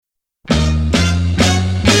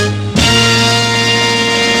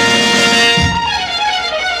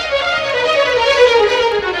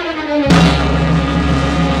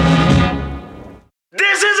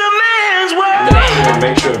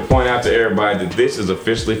that this is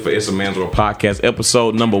officially for It's a Man's World podcast,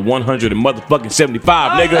 episode number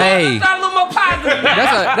 175, nigga. Hey. Start a little more positive.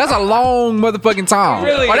 That's a long motherfucking time.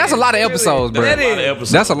 Really That's a lot of is. episodes, bro. That That's a lot of is.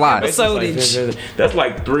 episodes. That's a lot. Episodage. That's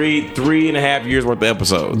like three and a half years worth of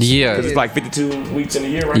episodes. Yeah. Because it's like 52 weeks in a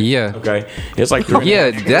year, right? Yeah. Okay. It's like 3.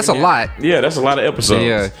 Yeah, that's a lot. Yeah, that's a lot of episodes.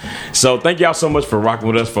 Yeah. So thank y'all so much for rocking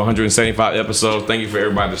with us for 175 episodes. Thank you for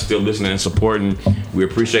everybody that's still listening and supporting. We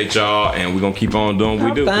appreciate y'all, and we're gonna keep on doing what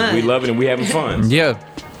we do. 'Cause we love it and we having fun. Yeah.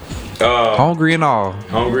 Hungry and all.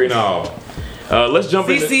 Hungry and all. Let's jump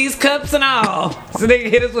in. CC's cups and all. So they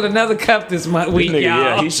hit us with another cup this week, y'all.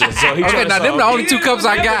 Yeah, he should. So he Okay, now them the only 2 cups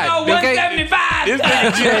I got. Okay. 175. This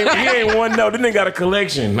nigga he ain't one no. This nigga got a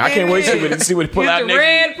collection. I can't wait to see what he pull out Here's the next.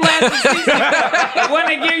 red plastic CC. One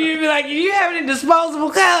they give you, be like, you have any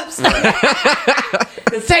disposable cups?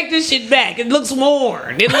 Let's take this shit back. It looks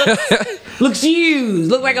worn. It looks used.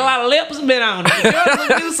 Look like a lot of lips have been on it. It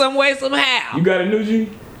looks new some way, somehow. You got a new G?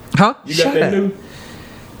 Huh? You got that new?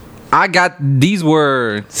 I got these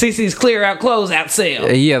were CC's clear out closeout sale.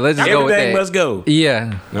 yeah, let's just go with Everything that. must go.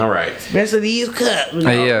 Yeah. All right. Especially these cups.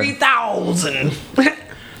 Yeah. 3,000.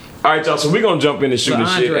 All right, y'all. So we're gonna jump into shooting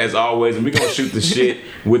the shit Andre. as always, and we're gonna shoot the shit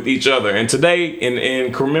with each other. And today,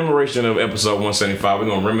 in commemoration of episode 175, we're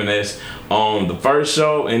gonna reminisce on the first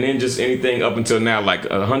show, and then just anything up until now, like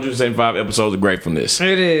 175 episodes of Gratefulness.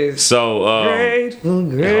 It is. So, Grateful,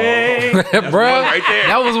 Bro, right there.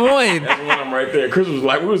 that was one. that's one of them right there. Chris was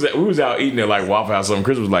like, we was out eating at like Waffle House. Something.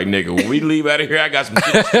 Chris was like, nigga, when we leave out of here, I got some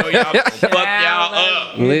shit to show y'all. Fuck y'all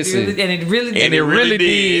up. Listen. And it really did. And it really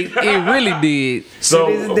did. It really did. So,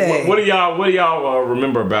 To this day. what do y'all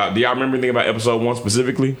remember about? Do y'all remember anything about episode 1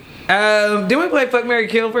 specifically? Didn't we play Fuck, Marry,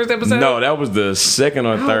 Kill first episode? No, that was the second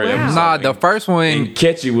or third wow. episode. Nah, the first one. And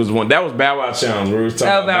Catchy was one. That was Bow Wow Challenge. We was talking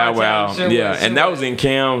Oh, about Bow Wow Bow Wow. Challenge. Sure Yeah, was, and sure that was in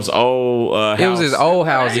Cam's old house. It was his old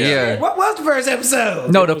house, yeah. What was the first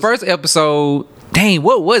episode? No, the first episode. Dang,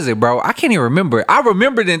 what was it, bro? I can't even remember. I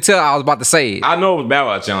remembered it until I was about to say it. I know it was Bow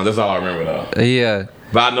Wow Challenge. That's all I remember though. Yeah.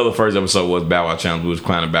 But I know the first episode was Bow Wow Challenge. We was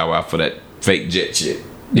clowning Bow Wow for that fake jet shit.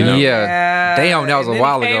 You know? Yeah. Damn, that was a And then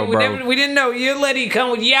while it came ago, with bro. them- we didn't know you let it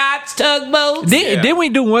come with yachts, tugboats. Then we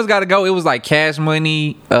do One's Gotta Go. It was like Cash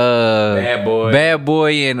Money, Bad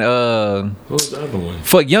Boy, and What was the other one?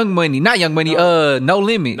 fuck Young Money, not Young Money, No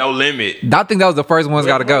Limit. No Limit. I think that was the first One's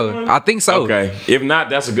Gotta Go. I think so. Okay. If not,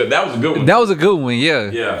 that was a good one. That was a good one, yeah.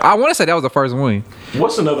 Yeah. I want to say that was the first one.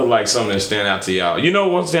 What's another like something that stand out to y'all? You know,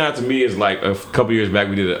 one stand out to me is like a couple years back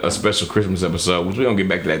we did a special Christmas episode, which we're gonna get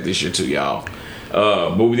back to that this year too, y'all.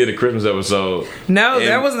 But we did a Christmas episode. No, And-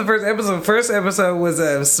 that wasn't the first episode. The first episode was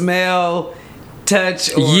a smell,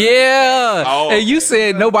 touch, or Yeah. Oh. And you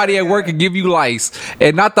said nobody at work could give you lice.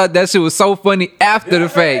 And I thought that shit was so funny after the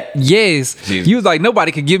fact. Yes. Jesus. You was like,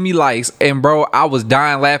 nobody could give me lice. And bro, I was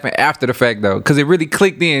dying laughing after the fact though. Because it really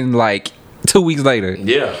clicked in like 2 weeks later.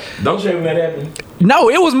 Yeah. Don't you hate when that happened? No,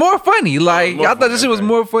 it was more funny. Like, more I thought funny, this shit was okay.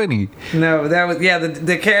 more funny. No, that was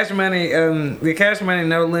the Cash Money. The Cash Money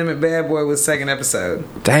No Limit Bad Boy was second episode.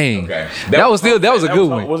 Dang. Okay. That was a good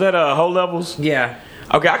one. Was that whole levels? Yeah.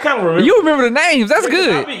 Okay, I kind of remember. You remember the names. That's I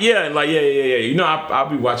good. be, yeah. You know, I'll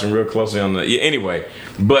be watching real closely on the. Yeah, anyway,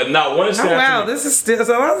 but no, one is. Oh wow, this is still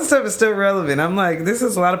so a lot of stuff is still relevant. I'm like, this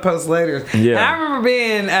is a lot of posts later. Yeah. And I remember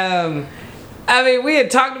being I mean, we had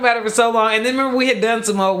talked about it for so long, and then remember we had done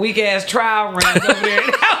some old weak ass trial runs over there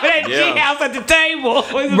at Yeah. G House at the table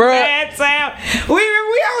with some Bruh. bad sound. We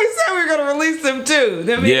always said we were gonna release them too.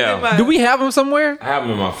 Yeah. Do we have them somewhere? I have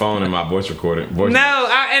them in my phone and my voice recording. No,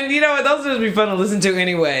 and you know what? Those would be fun to listen to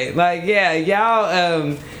anyway. Like, yeah,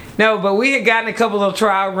 y'all. No, but we had gotten a couple of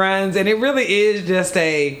trial runs, and it really is just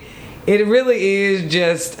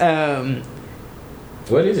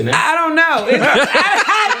What is it now? I don't know.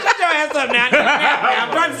 Shut your ass up now.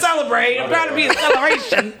 I'm trying to celebrate. I'm trying to be a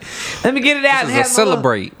celebration. Let me get it out This and is have a my little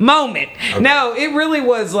celebrate. moment. No, it really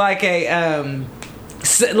was like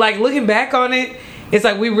like looking back on it. It's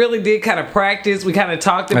like we really did kind of practice. We kind of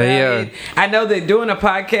talked about it. I know that doing a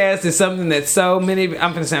podcast is something that so many.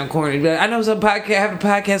 I'm gonna sound corny, but I know some podcast have a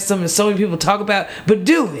podcast something that so many people talk about. But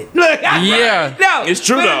do it. Yeah. No, It's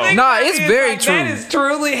true, but the though. thing Nah, about it it's is, very like, true. That is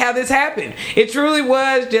truly how this happened. It truly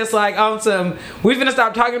was just like on some. We're gonna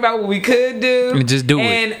stop talking about what we could do And just do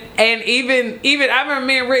it. And even I remember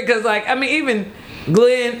me and Rick, because like I mean even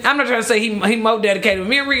Glenn, I'm not trying to say he more dedicated.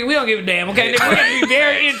 Me and Rick, we don't give a damn, okay? Nigga, we're gonna be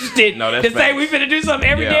very interested No, that's to say facts. we finna do something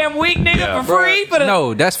every Yeah. damn week, nigga, Yeah. for free. For the,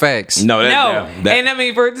 No, that's facts. No, no. that, And I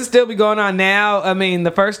mean, for it to still be going on now, I mean,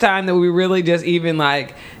 the first time that we really just even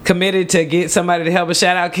like committed to get somebody to help us.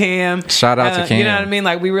 Shout out Cam. Shout out to Cam. You know what I mean?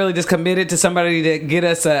 Like we really just committed to somebody to get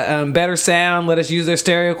us a better sound, let us use their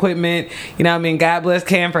stereo equipment. You know what I mean? God bless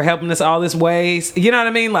Cam for helping us all this ways. You know what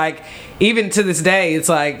I mean? Like even to this day, it's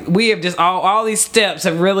like we have just all these steps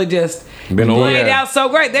have really just been laid out so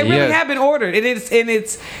great. They really have been ordered, and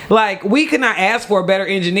it's like we could not ask for a better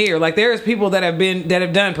engineer. Like there's people that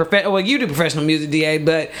have done well, you do professional music, DA,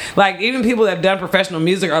 but like even people that have done professional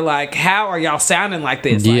music are like, how are y'all sounding like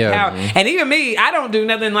this? Like, how? And even me, I don't do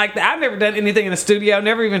nothing like that. I've never done anything in the studio,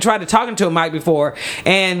 never even tried to talk into a mic before,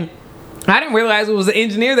 and I didn't realize it was the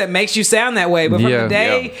engineer that makes you sound that way. But from the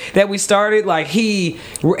day that we started, like he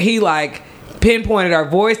like pinpointed our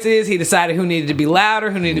voices. He decided who needed to be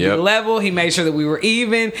louder, who needed to be level. He made sure that we were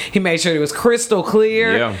even. He made sure it was crystal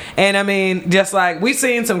clear. And I mean, just like we've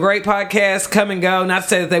seen some great podcasts come and go. Not to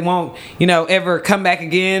say that they won't, ever come back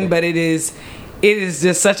again, but it is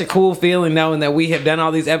just such a cool feeling knowing that we have done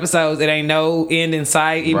all these episodes. It ain't no end in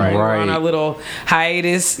sight, even when we're on our little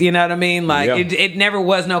hiatus. You know what I mean? Like it never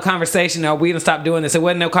was no conversation. No, we didn't stop doing this. It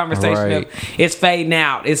wasn't no conversation of it's fading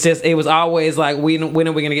out. It's just it was always like when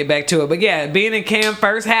are we gonna get back to it? But yeah, being in Cam's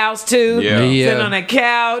first house too, sitting on that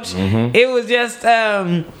couch, it was just.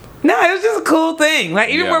 No, it was just a cool thing.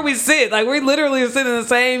 Like even where we sit, like we literally sit in the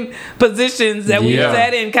same positions that we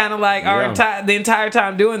sat in, kind of like the entire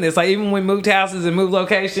time doing this. Like even when we moved houses and moved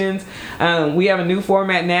locations, we have a new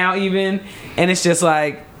format now, even, and it's just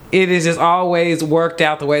like it is just always worked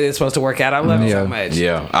out the way that it's supposed to work out. I love it so much.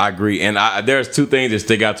 Yeah, I agree. And there's two things that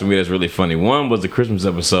stick out to me that's really funny. One was the Christmas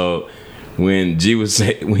episode. When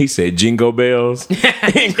he said jingle bells,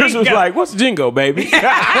 and Chris was like, "What's jingle, baby?" He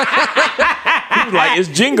was like, "It's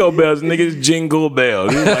jingle bells, nigga. It's jingle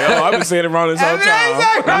bells." He was like, "Oh, I've been saying it wrong this whole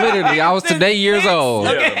time." Literally, I was today years old.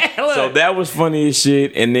 Okay, so that was funny as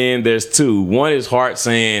shit. And then there's two. One is Hart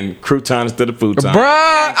saying crouton instead of futon. Bruh,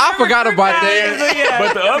 I forgot about that.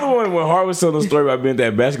 But the other one, when Hart was telling the story about being at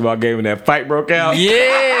that basketball game and that fight broke out.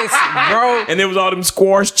 Yes, bro. And there was all them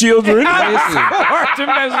squash children. Hart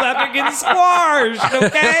was out there getting squashed.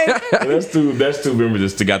 Okay. That's two memories that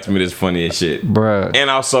stick out to me. That's funny as shit, bruh. And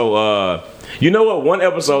also, you know what? One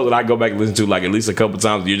episode that I go back and listen to like at least a couple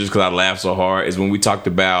times a year just because I laugh so hard is when we talked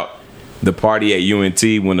about the party at UNT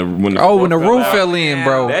when the roof fell in,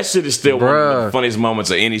 bro. That shit is still one of the funniest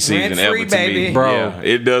moments of any season ever to me, bro. Yeah,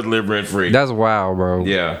 it does live rent free. That's wild, bro.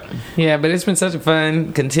 Yeah, but it's been such a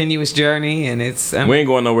fun, continuous journey, and it's we ain't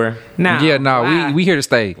going nowhere. We here to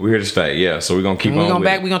stay. We're here to stay. Yeah, so we're gonna keep on. We're going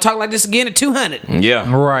back. We're gonna talk like this again at 200.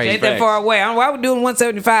 Yeah, right. Ain't that far away? I don't know why we're doing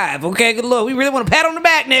 175. Okay, good lord. We really want to pat on the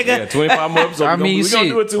back, nigga. Yeah, 25 more episodes. We're gonna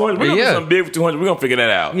do it 200. We're gonna do something big for 200. We're gonna figure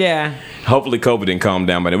that out. Yeah. Hopefully, COVID didn't calm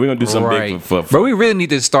down by then. We're gonna do something big for. Bro, we really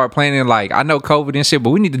need to start planning. Like, I know COVID and shit,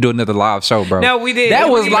 but we need to do another live show, bro. No, we did. That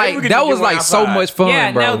was like so much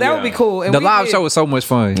fun, bro. No, that would be cool. And the live show was so much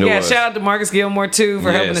fun. Shout out to Marcus Gilmore too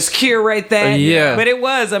for helping us curate that. Yeah, but it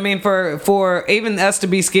was. I mean, for even us to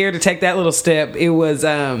be scared to take that little step, it was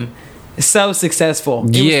so successful.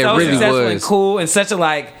 It was so really successful was. And cool and such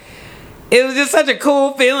a it was just such a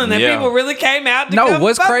cool feeling that people really came out to come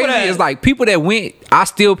what's fuck crazy with us. is like people that went,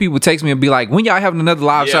 people text me and be like, when y'all having another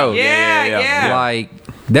live show? Yeah. Like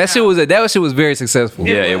that shit was very successful.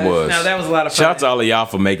 It was. No, that was a lot of fun. Shout out to all of y'all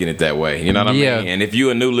for making it that way. You know what I mean? And if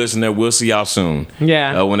you're a new listener, we'll see y'all soon.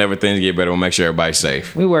 Yeah. Whenever things get better, we'll make sure everybody's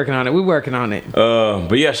safe. We're working on it.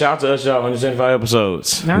 But yeah, shout out to us, y'all. 175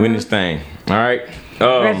 episodes. Win this thing. All right.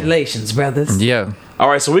 Congratulations, brothers. Yeah. All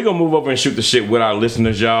right, so we're going to move over and shoot the shit with our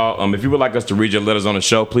listeners, y'all. If you would like us to read your letters on the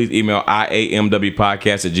show, please email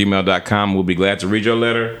iamwpodcast@gmail.com. We'll be glad to read your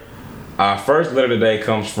letter. Our first letter today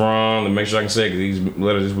comes from, let me make sure I can say it because these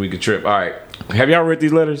letters this week a trip. All right. Have y'all read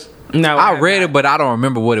these letters? No. I read it, but I don't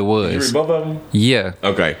remember what it was. Did you read both of them? Yeah.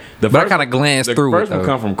 Okay. But I kind of glanced through it. The first one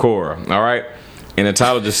come from Cora, all right? And the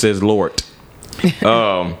title just says Lord. She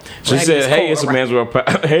said, "Hey, it's a Man's World.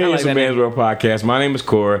 It's a Man's World podcast. My name is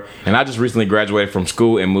Cora, and I just recently graduated from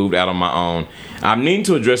school and moved out on my own. I'm needing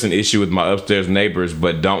to address an issue with my upstairs neighbors,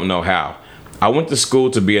 but don't know how. I went to school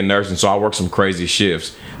to be a nurse, and so I work some crazy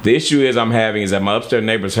shifts. The issue I'm having is that my upstairs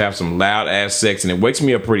neighbors have some loud ass sex, and it wakes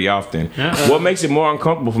me up pretty often. What makes it more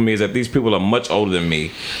uncomfortable for me is that these people are much older than me.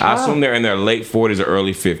 I assume they're in their late 40s or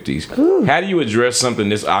early 50s. How do you address something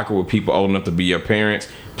this awkward with people old enough to be your parents?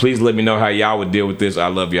 Please let me know how y'all would deal with this. I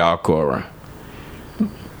love y'all, Cora."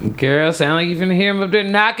 Girl, sound like you finna hear him up there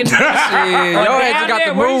knocking. Your ass just got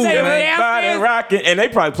the move, man. Rocking, and they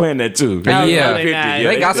probably playing that too.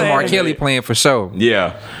 They got some R. Kelly playing for sure.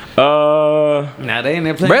 Yeah. Now they in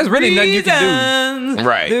there playing. But there's really nothing you can do.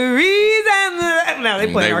 Right. The reason. No,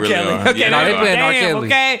 they playing R. Kelly. Really okay, no, they playing R. Kelly.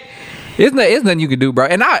 Okay. It's nothing you can do, bro.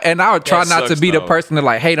 And I would try That not to sucks, be the though. person to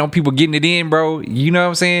like hate on people getting it in, bro. You know what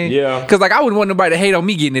I'm saying? Yeah. Because like I wouldn't want nobody to hate on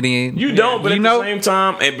me getting it in. You don't, but You at know? the same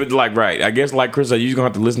time, but like, right. I guess like Chris said, you're gonna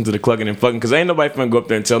have to listen to the clucking and fucking because ain't nobody finna go up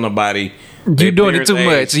there and tell nobody their doing it parents' too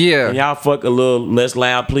much, yeah. Can y'all fuck a little less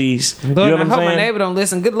loud, please? You Lord, know I what I'm hope my saying? neighbor don't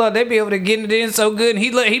listen. Good Lord, they be over there getting it in so good. And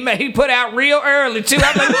he put out real early too.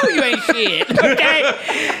 I'm like, no, you ain't shit. Okay,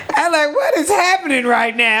 I'm like, what is happening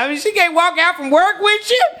right now? I mean, she can't walk out from work with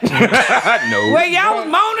you. No. Well, y'all was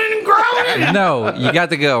moaning and groaning. No, you got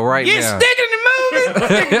to go right Get now. sticking and moving.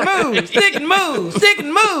 Stick and move. Stick and move. Stick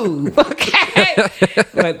and move. Okay.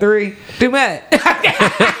 What, 3? Too much.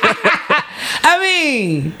 I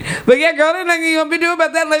mean, but yeah, girl, there's nothing you gonna be doing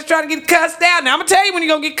about that unless you're trying to get cussed out. Now I'm gonna tell you when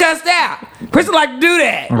you're gonna get cussed out. Chris would like to do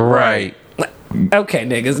that. Right. Okay,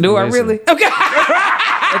 niggas, do I Listen. really? Okay.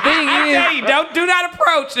 The thing I tell you, do not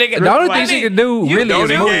approach, nigga. The only I thing she mean, can do you really can is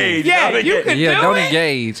do move. it. Yeah, Don't you engage. can Yeah, do don't it.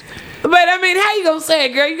 engage. But I mean, how you gonna say it,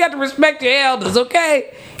 girl? You got to respect your elders,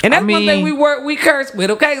 okay? And that's I one thing mean- we curse with,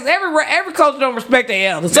 okay? Because every culture don't respect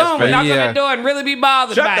their elders. Some fair. knock on Yeah. that door and really be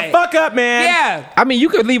bothered Shut by the it. fuck up, man. Yeah. I mean, you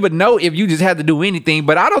could leave a note if you just had to do anything,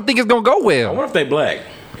 but I don't think it's gonna go I well. wonder if they black.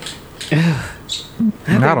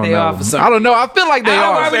 I don't they know. are for some- I don't know. I feel like they I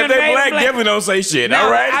don't are. know. If they They black, black. definitely don't say shit. No,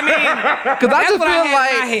 all right. I mean, Because I that's just what I feel had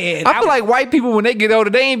in my head. like I feel like white people when they get older,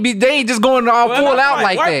 they ain't just going all Well, full not out white.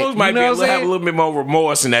 like White that. folks might You know what I'm have a saying? little bit more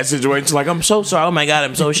remorse in that situation. It's like, I'm so sorry. Oh my god,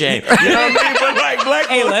 I'm so ashamed. You know what I mean? But like black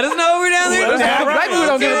Hey, folks, let us know we're down there. Let us know. Black people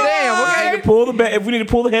don't give a damn. if Okay. we need to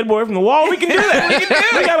pull the headboard from the wall, we can do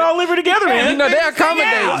that. we got all live it together, man. You know they Let's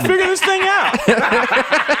accommodate. figure this thing out.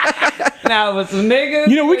 Now with some niggas.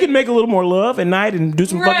 You know, we can make a little more love at night and do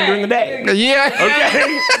some fucking during the day. Yeah.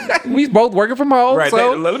 Okay. We both working from home. Right.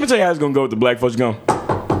 So Let me tell you how it's gonna go with the black folks. Going,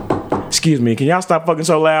 excuse me, can y'all stop fucking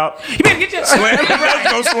so loud? You better get your Slam. Let's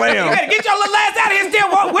go You slam. better get your little ass out of here.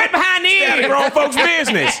 Still walk wet behind the It's ears. grown folks'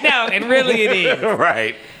 business. No, and really it is.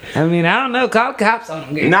 Right. I mean, I don't know. Call the cops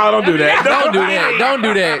on them. No, don't do that. don't do that. Don't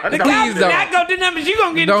do that. The Please cops are not don't. gonna do nothing, but you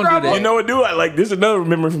gonna get Don't in do trouble. that. You know what, do I like this? Is another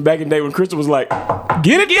memory from back in the day when Crystal was like,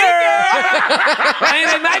 "Get it, girl." And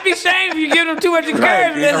they might be ashamed if you give them too much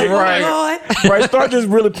encouragement. They're like, Right. "Oh, Lord." Right, start just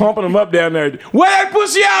really pumping them up down there. Wear that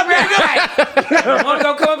pussy out, nigga. Right. Want to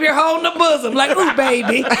go come up here holding the bosom like, ooh,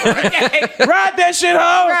 baby. Okay. Ride that shit,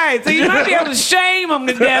 hoe. Right. So you might be able to shame them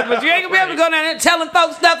to death, but you ain't gonna be able to go down there telling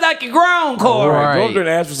folks stuff like you're grown, Corey. Right. Go up there and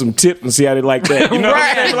ask for some tips and see how they like that. You know what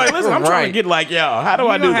I'm saying? Like, listen, I'm trying to Right. get like y'all. How do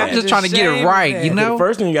I do gonna have that? Just trying to get it Shame right, that. you The know?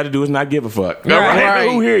 first thing you got to do is not give a fuck. Right. All right? Right.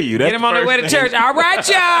 Who hear you? That's Get them on the their way to first church. thing. All right,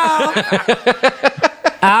 y'all.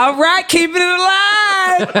 All right, keeping it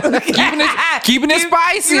alive. Keeping it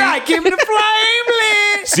spicy. Right, keeping the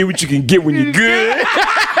flame lit. See what you can get when you're good.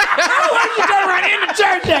 Why you turn right into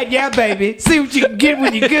church at? Yeah, baby. See what you can get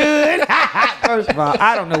when you're good. First of all,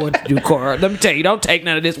 I don't know what to do, Cora. Let me tell you, don't take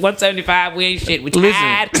none of this. 175, we ain't shit with you. Listen.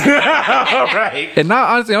 All right. And now,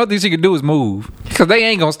 honestly, the only thing she can do is move. Because they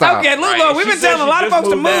ain't going to stop. Okay, look, Right. Lord, we've She been said telling a she lot of just folks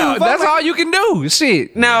to moved move. out. That's all you can do.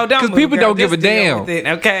 Shit. No, don't. Because move, people girl. don't give a Just deal damn. with it,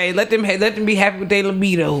 okay, let them be happy with their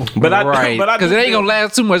libido. But I, Right. but I do Because it ain't feel- going to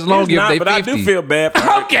last too much longer It's if not, they but 50. I do feel bad for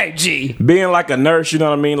her. Okay, G. Being like a nurse, you know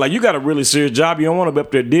what I mean? Like, you got a really serious job. You don't want to be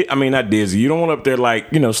up there, not dizzy. You don't want to up there, like,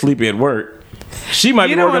 sleepy at work. She might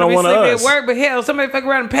You be don't working want to on be one of sleeping us. at work, but hell, somebody fuck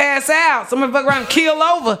around and pass out. Somebody fuck around and keel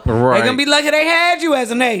over. Right. They're gonna be lucky they had you as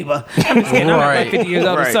a neighbor. I'm just kidding. I'm not Right. like 50 years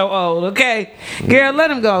old. I'm Right. so old. Okay, girl, let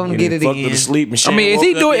him go and get it Fucked her again. to sleep and shit. I mean, is he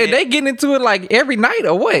Woke up doing it? dead. They getting into it like every night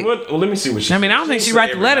or what? Well, let me see what she I mean, I don't think she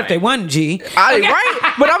write the letter if they wasn't G. Right?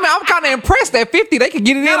 But I mean, I'm kind of impressed at 50 they could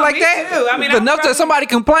get it No, in like me that. too. I mean, enough I'm that somebody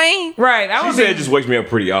complain. Right. I She was said it just wakes me up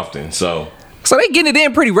pretty often, so. So they getting it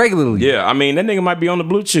in pretty regularly. Yeah, I mean, that nigga might be on the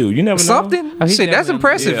blue chew. You never know. Something? Oh, he Shit, that's definitely-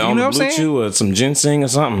 impressive. Yeah, you on know the what I'm blue saying? chew or some ginseng or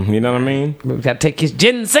something. You know what I mean? we gotta take his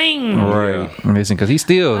ginseng. Right. Listen, because he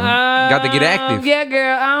still got to get active. Yeah,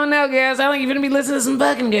 girl. I don't know, girl. Sound like you're gonna be listening to some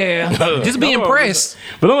fucking girl. Just be impressed.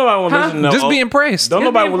 But don't nobody want to listen to no Just be old- impressed. Don't Just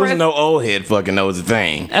nobody be want to listen to impressed. no old head fucking knows a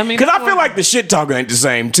thing. I mean, because I that's feel what- like the shit talking ain't the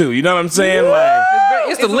same too. You know what I'm saying? Like,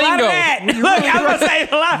 It's the It's a lot of lingo. that. Look, I was gonna say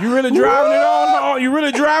a lot. you really driving it on home? You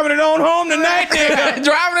really driving it on home tonight, nigga?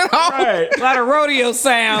 Driving it home. Right. A lot of rodeo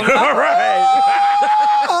sounds. All right.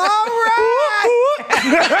 All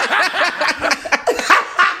right.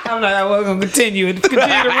 I'm not. I was gonna continue to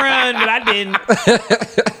run, but I didn't.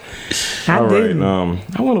 I All right. didn't.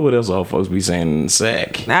 I wonder what else all folks be saying in the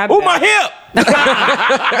sack. I Oh, bet. my hip. They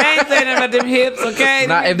ain't saying nothing about them hips, okay?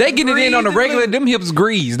 Now, if they get it in on the regular, them hips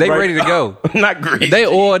grease. They ready to go. Not greasy. They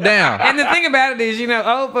oiled down. And the thing about it is,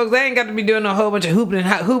 old folks, they ain't got to be doing a whole bunch of hooping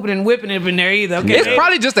and whipping up in there either. Okay, It's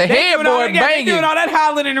probably just a headboard They banging. doing all that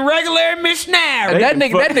hollering and regular missionary. That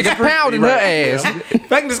nigga pounding her ass.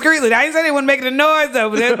 Fucking discreetly. I ain't saying they wasn't making a noise though,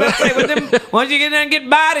 but let's say with them, once you get there and get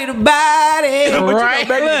body to body. But Right.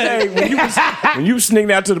 back in the day, when you was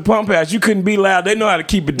sneaking out to the pump house, you couldn't be loud. They know how to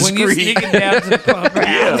keep it When you discreet. sneaking down to the pump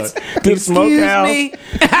house. To the smokehouse. Me.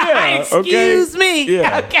 Yeah, Excuse me.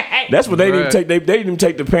 Yeah. Okay. That's what they didn't Right. take. They didn't even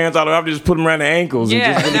take the pants out. I just put them around the ankles and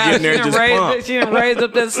just really get in there and just pump. She done raised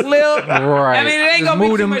up that slip. Right. I mean, it ain't Just gonna be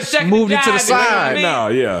moved too him- much shucking moved and it to the jiving, you know what I side. mean? No,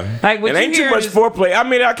 yeah. Like, what it you ain't too hear much is- foreplay. I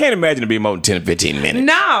mean, I can't imagine it be more than 10 to 15 minutes.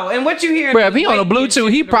 No, and what you hear? Bro, if he on a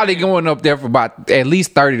Bluetooth, he probably going up there for about at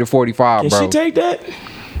least 30 to 45, Can bro. she take that?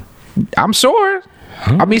 I'm sure.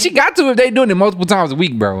 I mean, she got to if they doing it multiple times a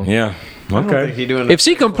week, bro. Yeah. Okay. doing If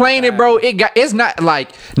she complaining, bro, it's not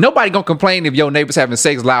like nobody gonna complain if your neighbor's having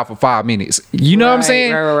sex loud for 5 minutes. You know what I'm Right,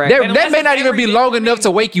 saying? right. That, And that unless may it's not even be every long day. enough to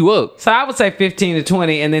wake you up. So I would say 15 to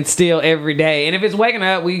 20, and then still every day. And if it's waking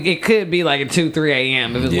her up, it could be like at 2, 3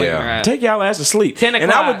 a.m. if it's waking her Yeah. up. Take y'all ass to sleep. 10 And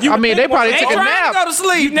o'clock. you I would mean, think they probably once- took They a trying to nap. go to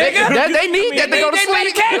sleep, nigga. They need that to go to They sleep.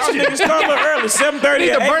 medication. Y'all niggas start a little early, 7:30.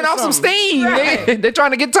 Need to burn off some steam. They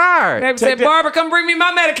trying to get tired. They said, that- Barbara, come bring me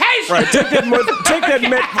my medication. Right,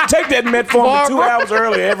 take that metformin 2 hours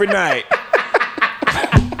early every night.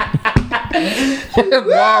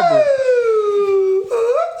 Barbara.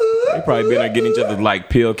 They probably been there getting each other like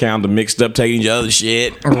pill counter mixed up, taking each other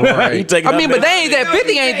shit. Right. Taking I mean, up but they ain't that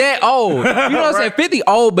 50 ain't that old. You know what I'm saying? 50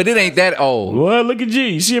 old, but it ain't that old. Well, look at G.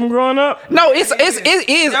 You see him growing up? No, it is No,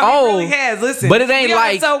 he old. really has. Listen, But it ain't we on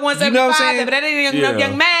like- episode you know what I'm 175, saying? but that ain't no Yeah.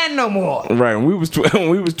 young man no more. Right. When we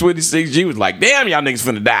was 26, G was like, "Damn, y'all niggas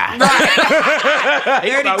finna die." He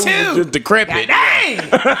thought we was 32. just decrepit. Dang!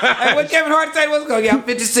 Like what Kevin Hart said was going, yeah, I'm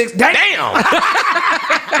 56. Damn!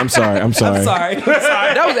 I'm sorry. I'm sorry.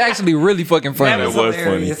 That was actually really fucking funny. That was was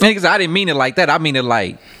hilarious. Niggas, I didn't mean it like that. I mean it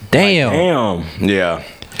like, damn. Damn. Yeah.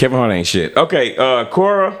 Kevin Hart ain't shit. Okay,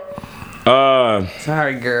 Cora.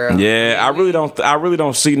 Sorry, girl. Yeah, I really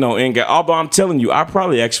don't see no end game. Although I'm telling you, I would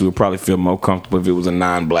probably feel more comfortable if it was a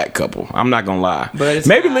non-black couple. I'm not gonna lie. But it's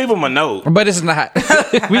maybe not. leave them a note. But it's not.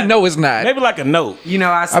 We know it's not. Maybe like a note. You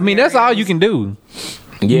know, I mean, that's all you can do.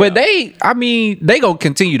 Yeah. But they gonna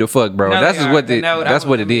continue to fuck, bro. No, that's they just are. what The note, that's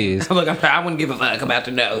what it is. Look, I wouldn't give a fuck about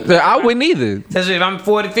the note. I wouldn't either. Especially if I'm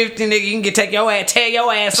 40, 50, nigga, you can tear your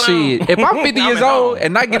ass on. Shit, if I'm 50 years at old home.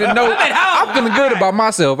 and I get a note, at home. I'm feeling good about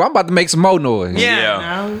myself. I'm about to make some more noise.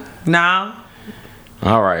 Yeah. No.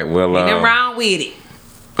 All right. Well, Nothing wrong with it.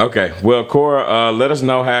 okay. Well, Cora, let us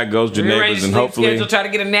know how it goes with your Rearrange neighbors, your and sleep hopefully, schedule, try to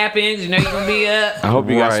get a nap in. You know you're going to be up. I hope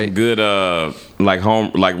you got some Right. good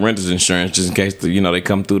like renters insurance just in case they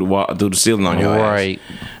come through the wall, through the ceiling on your Right.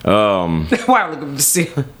 ass. Why look at the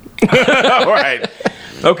ceiling? All right.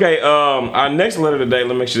 Okay, our next letter today,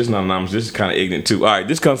 let me make sure this is not anonymous. This is kind of ignorant too. All right,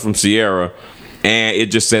 this comes from Sierra, and it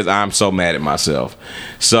just says, "I'm so mad at myself."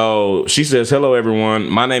 So she says, "Hello, everyone.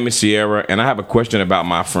 My name is Sierra, and I have a question about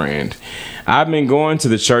my friend. I've been going to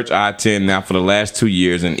the church I attend now for the last 2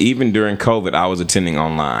 years, and even during COVID, I was attending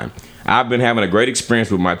online. I've been having a great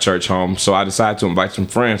experience with my church home, so I decided to invite some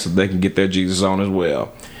friends so they can get their Jesus on as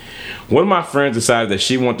well. One of my friends decided that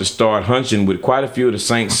she wanted to start hunching with quite a few of the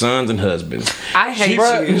saints' sons and husbands. I hate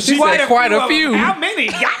She you. said quite a few. How many?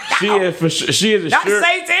 She is Not sure.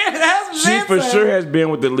 saints and husbands. She and for sons. sure has been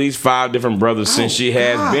with at least 5 different brothers since she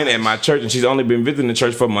has gosh. been at my church, and she's only been visiting the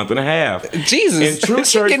church for a month and a half. Jesus. In true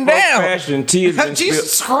She church getting folk down. fashion, T has been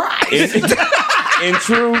Jesus Christ.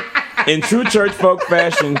 in true church folk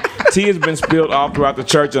fashion, tea has been spilled all throughout the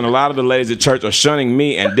church, and a lot of the ladies at church are shunning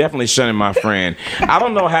me and definitely shunning my friend. I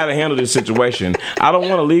don't know how to handle this situation. I don't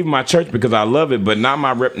want to leave my church because I love it, but now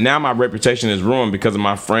my reputation is ruined because of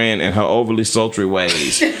my friend and her overly sultry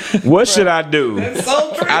ways. What should I do?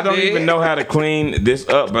 Sultry, I don't man. even know how to clean this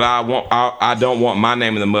up, but I don't want my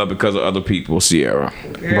name in the mud because of other people. Sierra.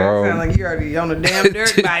 Girl, sound like you already on a damn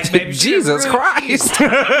dirt bike, baby. She Jesus done ruined- Christ.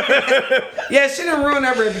 Yeah, she done ruined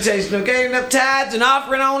her reputation, okay? Enough tithes and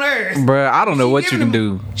offering on earth. Bruh, I don't know She what you giving can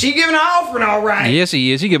them- do. She giving an offering all right. Yes,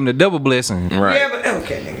 she is. She giving a double blessing. Right. Yeah, but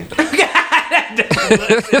okay, nigga.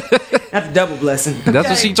 That's a double blessing. That's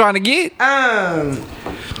what Okay. she trying to get. Girl.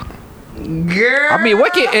 I mean,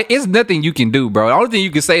 it's nothing you can do, bro. The only thing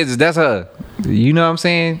you can say is that's her. You know what I'm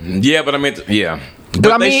saying? Yeah, but I mean, yeah.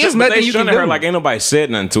 Because I mean, it's nothing you can do. Her like ain't nobody said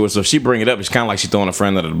nothing to her, so if she bring it up, it's kind of like she throwing a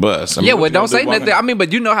friend under the bus. I mean, yeah, well, don't say nothing. I mean,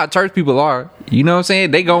 but you know how church people are. You know what I'm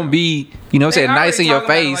saying? They gonna be, you know what I'm saying, nice in your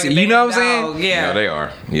face. Like you know what I'm saying? Yeah, no, they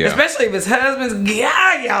are. Yeah, especially if it's husbands.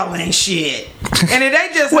 God, y'all ain't shit. And it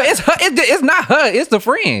ain't just. Well, it's her. It's not her. It's the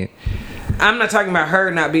friend. I'm not talking about her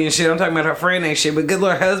not being shit. I'm talking about her friend ain't shit. But good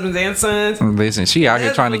Lord, husbands and sons. Listen, she out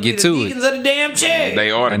here trying to get to it. Of the damn church. They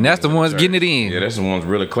are, and that's the ones getting it in. Yeah, that's the ones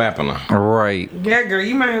really clapping her. Right. Yeah, girl,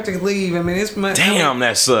 you might have to leave. I mean, it's much. Damn,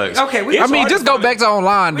 that sucks. Okay, I mean, just go back to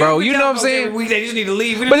online, bro. You know what I'm saying? We just need to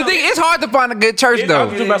leave. But the thing, it's hard to find a good church though. I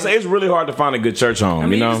was just about to say, it's really hard to find a good church home. I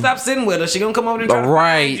mean, you know, can stop sitting with her. She gonna come over and try to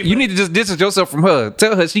right. find You need to just distance yourself from her.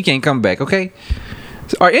 Tell her she can't come back. Okay.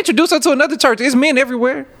 Or introduce her to another church. It's men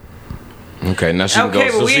everywhere. Okay, now she can Okay, go.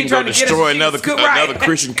 but So we she ain't can go trying to get destroy us- another right. another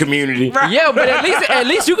Christian community. Right. Yeah, but at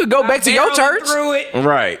least you could go back to your church. Through it.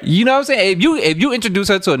 Right. You know what I'm saying? If you introduce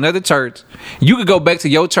her to another church, you could go back to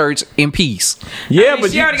your church in peace. Yeah, I mean,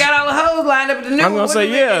 but she already got all the hoes lined up at the new I'm one. gonna say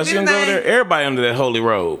Wouldn't yeah. it She can go be there. Everybody under that holy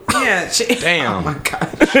robe. Yeah. Damn. Oh my God.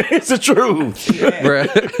 It's the truth.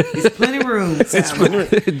 Bruh. There's plenty of room.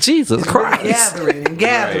 Jesus Christ. Gathering and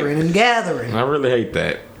gathering and gathering. I really hate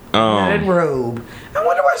that. That robe. I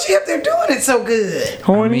wonder why she up there doing it so good.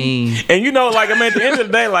 I mean, And you know, like I mean, at the end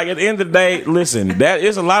of the day, listen, that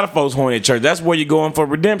is a lot of folks horny at church. That's where you're going for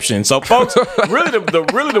redemption. So, folks, really,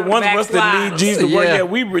 the ones of us that need Jesus, Yeah.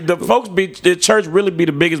 the folks the church really be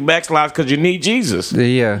the biggest backsliders because you need Jesus.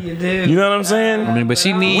 yeah. You do. You know what I'm saying? I mean, but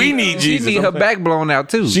we need Jesus. She need her back blown out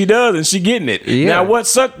too. She does, and she getting it. Yeah. Now, what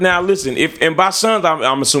suck? Now, listen. And by sons,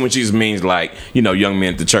 I'm assuming Jesus means like young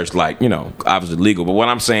men at the church, like obviously legal. But what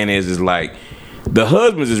I'm saying is like the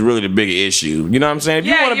husbands is really the bigger issue. You know what I'm saying? If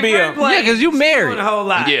you want to be Yeah, 'cause you married. Doing a whole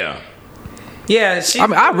lot. yeah. Yeah. She, I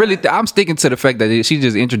mean, I'm sticking to the fact that she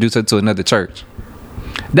just introduced her to another church.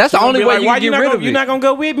 That's the Gonna only be way like, you why can get rid of You're it. not gonna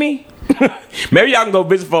go with me? Maybe y'all can go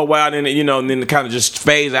visit for a while, and then kind of just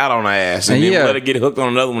phase out on her ass, and then Yeah. let her get hooked on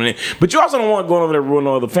another one. But you also don't want to go over there and ruin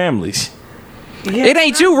other families. Yeah, It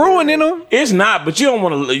ain't you ruining them. It's not, but you don't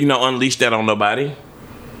want to unleash that on nobody.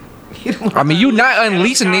 I mean, you not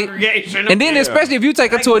unleashing it. And then, especially if you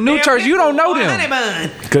take her to a new church, you don't know them.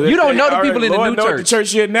 You don't know the people in the new church. The church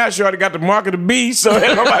she at now, she already got the mark of the beast, so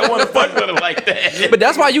nobody want to fuck with her like that. But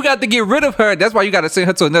that's why you got to get rid of her. That's why you got to send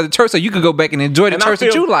her to another church so you can go back and enjoy the church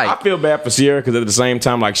that you like. I feel bad for Sierra because at the same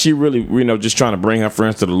time, like she really, just trying to bring her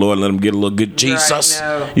friends to the Lord and let them get a little good Jesus.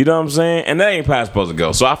 no. You know what I'm saying? And that ain't how it's supposed to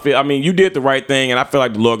go. So you did the right thing, and I feel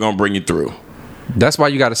like the Lord gonna bring you through. That's why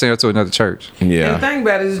you got to send her to another church. And the Yeah. thing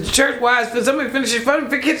about it is, church-wise, somebody finishes, what in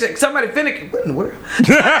the world?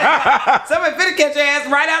 Somebody finna catch your ass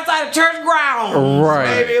right outside of church grounds,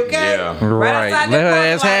 Right. baby, okay? Yeah. Right. outside Let that her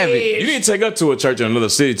parking ass have lot it. You need to take her to a church in another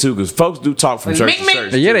city too, because folks do talk from church to Mink,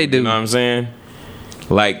 church. Yeah, too, they do. You know what I'm saying?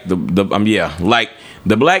 Like like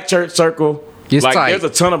the black church circle. It's like tight. there's a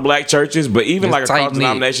ton of black churches, but even It's like across tight-knit.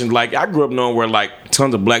 denominations, like I grew up knowing where like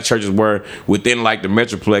tons of black churches were within like the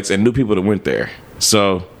metroplex, and knew people that went there.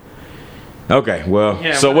 So, okay, well,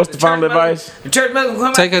 Yeah, so well, what's the final church mother- advice? The church mother will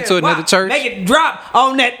come Take out her to there, another whop, church. Make it drop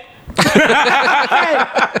on that.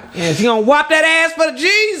 Yeah, she gonna whop that ass for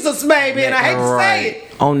Jesus, baby, and I hate to say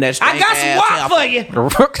it. On that, I got some whop for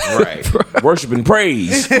you. right? Worship and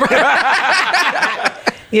praise.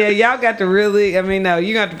 Yeah, y'all got to really. I mean, no,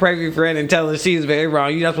 you got to pray for your friend and tell her she's very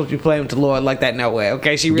wrong. You're not supposed to be playing with the Lord like that. No way.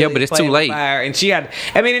 Okay, she really. Yeah, but it's playing too with late. fire, and she got.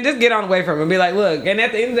 I mean, and just get on away from her and be like, look. And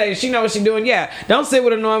at the end of the day, she know what she's doing. Yeah, don't sit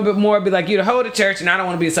with her no bit more. Be like, you the whole of church, and I don't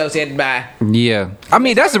want to be associated by. Yeah. I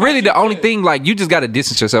mean, that's really the only thing. Like, you just got to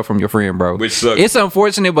distance yourself from your friend, bro. Which sucks. It's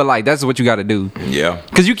unfortunate, but like, that's what you got to do. Yeah,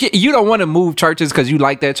 Because you don't want to move churches because you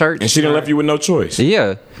like that church. and she done left you with no choice.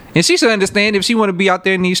 Yeah. And she should understand if she want to be out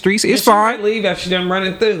there in these streets, it's She might fine. leave after she done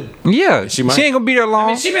running through. Yeah. She She might. ain't going to be there long. I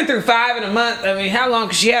mean, she been through 5 in a month. I mean, how long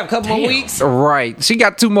could she have? A couple more weeks? Right. She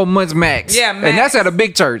got 2 more months max. Yeah, And that's max. at a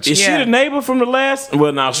big church. Is Yeah. she the neighbor from the last?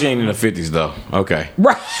 Well, no, she ain't in the 50s though. Okay.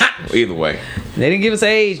 Right. Either way. They didn't give us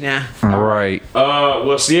age now. Right.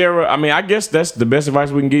 Well, Sierra, I mean, I guess that's the best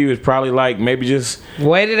advice we can give you is probably like maybe just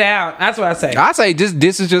Wait it out. That's what I say. I say just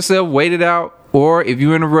distance yourself, wait it out. Or if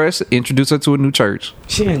you're in a rush, introduce her to a new church.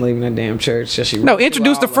 She ain't leaving that damn church. So she No, run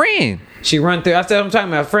introduce through the all of friend. it. She run through. I said, I'm talking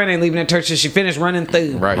about. A friend ain't leaving that church till she finished running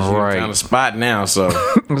through. right. She's Right. on the spot now, so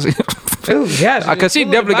Ooh, yeah. 'Cause she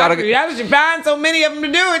definitely gotta- How did she find so many of them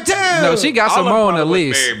to do it too? No, she got some All of more them on the probably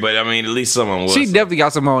list. wasn't married, but I mean, at least someone was. She definitely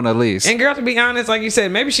got some more on the list. And girl, to be honest, like you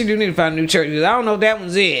said, maybe she do need to find a new church. 'Cause I don't know if that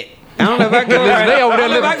one's it. I don't know if I go right. They over there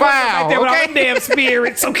living foul. Right okay, them damn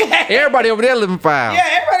spirits. Okay, everybody over there living foul. Yeah,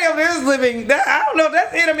 everybody over there is living. I don't know if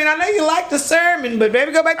that's it. I mean, I know you like the sermon, but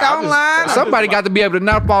baby, go back to online. Somebody got to be able to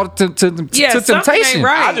not fall to temptation.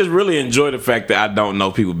 Right. I just really enjoy the fact that I don't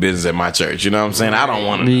know people's business at my church. You know what I'm saying? I don't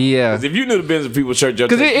want to. Yeah. Because if you knew the business of people's church,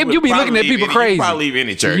 because if you be looking at people crazy, you probably leave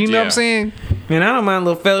any church. You know what I'm saying? Man, I don't mind a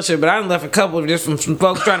little fellowship, but I done left a couple of just from some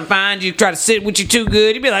folks trying to find you, try to sit with you too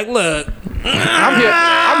good. You be like, look,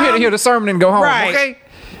 I'm here to hear the sermon and go home. Right.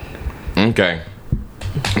 Okay.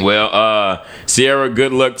 Well, Sierra,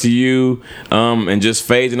 good luck to you, and just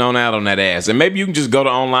phasing on out on that ass. And maybe you can just go to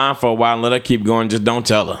online for a while and let her keep going. Just don't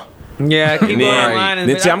tell her. Yeah, keep going online. And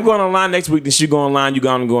then say, I'm going online next week. Then she go online. You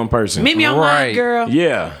go in person. Meet me online, girl.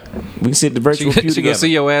 Yeah, we can sit the virtual pew She gonna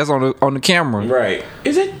see your ass on the camera. Right.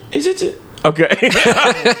 Is it? Okay.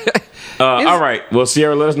 All right. Well,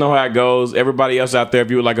 Sierra, let us know how it goes. Everybody else out there, if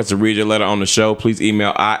you would like us to read your letter on the show, please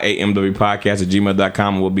email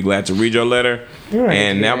iamwpodcast@gmail.com, and we'll be glad to read your letter. Right,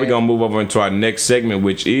 and now we're going to move over into our next segment,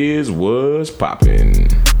 which is What's Poppin'.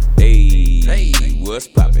 Hey, what's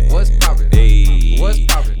poppin'? What's poppin'? Hey, what's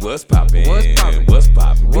poppin'? What's poppin'? What's poppin'? What's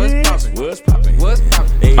poppin'? What's poppin'? What's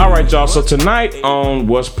poppin'? All right, y'all. So tonight on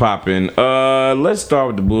What's Poppin', let's start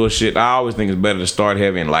with the bullshit. I always think it's better to start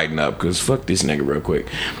heavy and lighten up, because fuck this nigga real quick.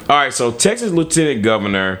 All right, so Texas Lieutenant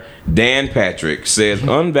Governor Dan Patrick says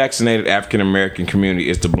unvaccinated African American community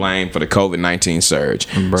is to blame for the COVID-19 surge.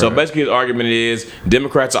 Bruh. So basically his argument is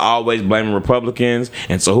Democrats are always blaming Republicans,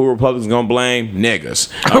 and so who Republicans gonna blame?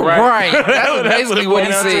 Niggas. All right. Right. That's basically what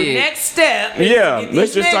he said. Next step. Yeah,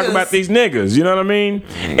 let's just talk about these niggas. You know what I mean?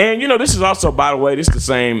 And this is also, by the way, this is the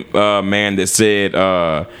same man that said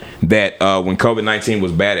that when COVID-19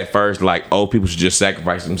 was bad at first, like old people should just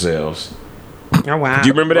sacrifice themselves. Oh, wow. Do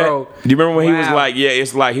you remember that? Bro. Do you remember when he was like, yeah,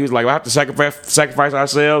 it's like, he was like, I have to sacrifice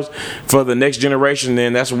ourselves for the next generation,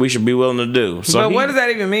 then that's what we should be willing to do. So but what does that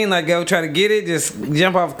even mean? Like, go try to get it? Just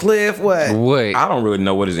jump off a cliff? What? I don't really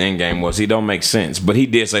know what his end game was. He don't make sense. But he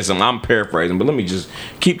did say something. I'm paraphrasing, but let me just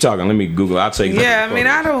keep talking. Let me Google it. I'll tell you. Yeah, I mean,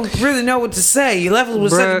 I don't really know what to say. You left us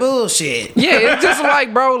with such bullshit. Yeah, it's just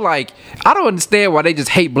like, bro, like, I don't understand why they just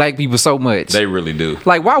hate black people so much. They really do.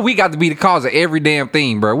 Like, why we got to be the cause of every damn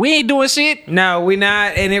thing, bro? We ain't doing shit. No, we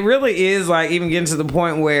not. And it really is like even getting to the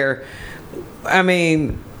point where, I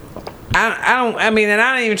mean, I mean, and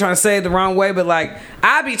I ain't even trying to say it the wrong way, but like,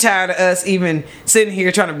 I'd be tired of us even sitting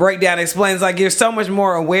here trying to break down and explain. It's like there's so much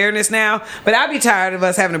more awareness now, but I'd be tired of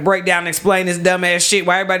us having to break down and explain this dumbass shit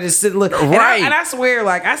while everybody just sit and look. Right. And I swear,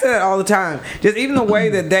 like, I say that all the time. Just even the way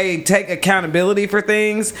that they take accountability for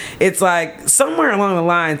things, it's like somewhere along the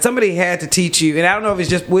line, somebody had to teach you. And I don't know if it's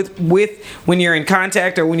just with when you're in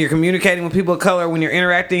contact or when you're communicating with people of color, or when you're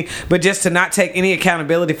interacting, but just to not take any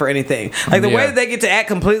accountability for anything. Like the way that they get to act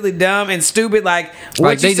completely dumb and stupid, like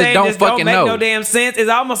what they you saying just don't make know. no damn sense. It's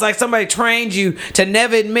almost like somebody trained you to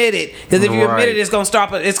never admit it, because if you admit it, it's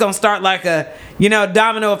gonna start like a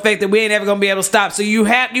domino effect that we ain't ever gonna be able to stop. So you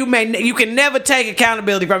can never take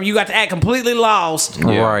accountability from it. You got to act completely lost.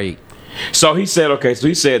 Yeah. Right. So he said,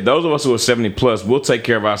 those of us who are 70 plus, we'll take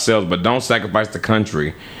care of ourselves, but don't sacrifice the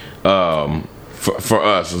country for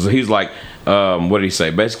us. So he's like, what did he say?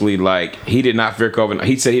 Basically, like, he did not fear COVID.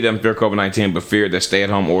 He said he doesn't fear COVID-19, but feared that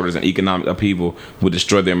stay-at-home orders and economic upheaval would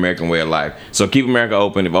destroy the American way of life. So keep America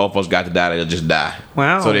open. If old folks got to die, they'll just die.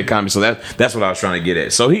 Wow. So the economy. So that's what I was trying to get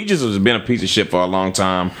at. So he just has been a piece of shit for a long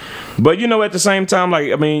time. But at the same time,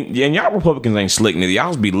 like, I mean, and y'all Republicans ain't slick neither.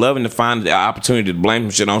 Y'all be loving to find the opportunity to blame some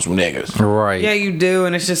shit on some niggas. Right. Yeah, you do,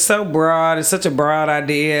 and it's just so broad. It's such a broad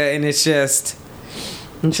idea, and it's just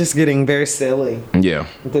getting very silly. Yeah.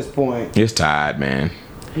 At this point. It's tired, man.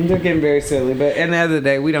 They're getting very silly, but at the end of the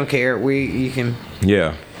day, we don't care. You can.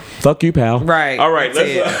 Yeah. Fuck you, pal. Right. All right.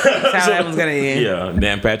 That's how that one's gonna end. Yeah.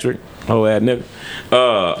 Dan Patrick. Oh, that nigga.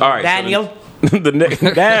 All right. Daniel. So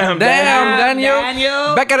damn,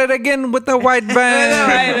 Daniel. Back at it again with the white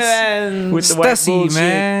van. With the white bullshit,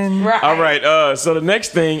 man. Right. All right. So the next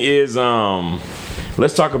thing is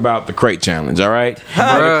let's talk about the crate challenge, all right?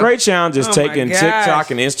 The crate challenge is taking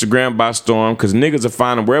TikTok and Instagram by storm, because niggas are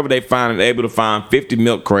finding, wherever they find it, able to find 50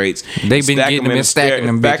 milk crates. They've been getting them and stacking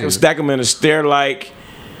them bitches. Stack them in a stair-like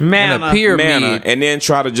manner, and then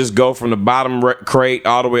try to just go from the bottom crate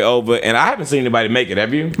all the way over. And I haven't seen anybody make it.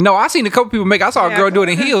 Have you? No, I seen a couple people make it. I saw a girl do it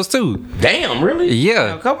in heels too. Damn, really?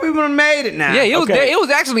 Yeah. A couple people have made it now. Yeah, it was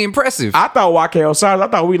actually impressive. I thought YK Osiris, I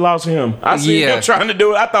thought we lost him. I seen him trying to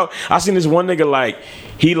do it. I seen this one nigga, like,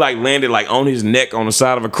 he like landed like on his neck on the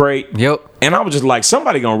side of a crate. Yep. And I was just like,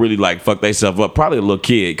 somebody gonna really like fuck themselves up. Probably a little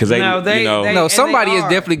kid, because somebody is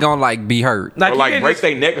definitely gonna like be hurt, or like break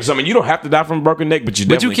their neck or something. You don't have to die from a broken neck, but you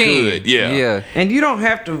definitely could. Yeah. And you don't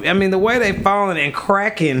have to. I mean, the way they falling and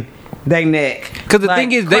cracking their neck, because the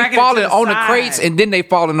thing is, they falling on the crates and then they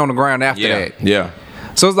falling on the ground after that. Yeah.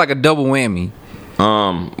 So it's like a double whammy.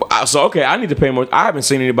 So okay, I need to pay more. I haven't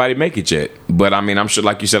seen anybody make it yet, but I mean, I'm sure,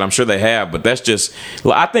 like you said, I'm sure they have. But that's just,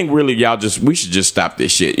 I think really, we should just stop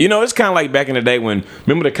this shit. You know, it's kind of like back in the day when,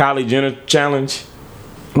 remember the Kylie Jenner challenge?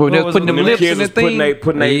 Well, they're putting them lips in the thing.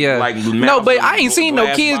 No, but I ain't seen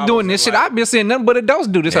no kids doing this shit. I've been seeing nothing but adults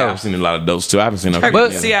do this. I've seen a lot of adults too. I haven't seen no.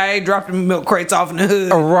 But CIA dropping milk crates off in the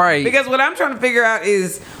hood, right? Because what I'm trying to figure out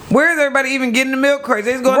is, where is everybody even getting the milk crates?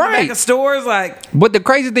 They're going to the back of stores, like. But the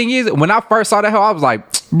crazy thing is, when I first saw that hoe, I was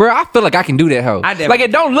like, bro, I feel like I can do that hoe. Like,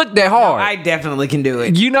 it don't look that hard. No, I definitely can do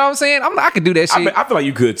it. You know what I'm saying? I can do that shit. I feel like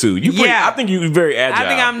you could too. I think you're very agile. I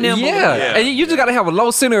think I'm nimble. Yeah. And you just got to have a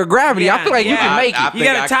low center of gravity. I feel like you can make it. You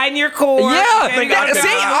got to tighten your core. Yeah.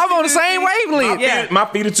 I'm on the same wavelength. My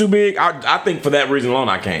feet are too big. I think for that reason alone,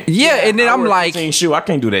 I can't. Yeah, and then I'm like, shoe, I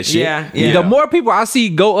can't do that shit. Yeah. The more people I see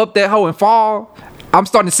go up that hoe and fall, I'm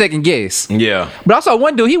starting to second guess. Yeah. But I saw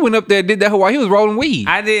one dude, he went up there and did that hoe while he was rolling weed.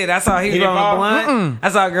 I did. I saw he was rolling a blunt. I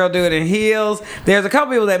saw a girl do it in heels. There's a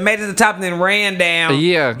couple people that made it to the top and then ran down.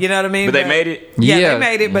 Yeah. You know what I mean? But they made it? Yeah, they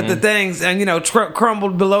made it, but the things, and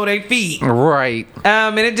crumbled below their feet. Right.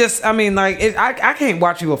 And it just, I mean, like, I can't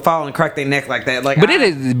watch people fall and crack their neck like that. Like, but it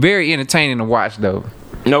is very entertaining to watch, though.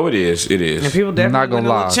 No, it is. It is. And people definitely want a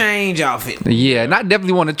little change off it. Yeah, and I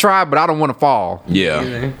definitely want to try, but I don't want to fall.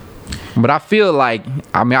 Yeah. But I feel like,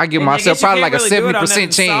 I give myself probably like a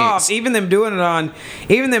 70% chance. Even them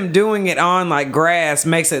doing it on like grass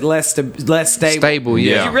makes it less stable.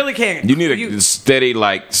 Yeah. You really can't. You need a steady,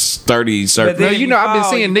 like, sturdy surface. I've been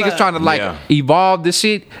seeing niggas trying to evolve this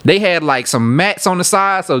shit. They had like some mats on the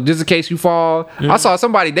side, so just in case you fall. I saw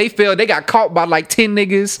somebody, they got caught by like 10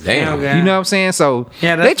 niggas. Damn. You know what I'm saying? So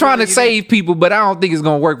they trying to save people, but I don't think it's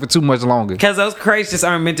gonna work for too much longer. Because those crates just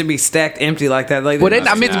aren't meant to be stacked empty like that. Like, well, they're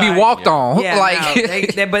not meant to be walked on.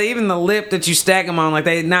 Yeah, but even the lip that you stack them on, like,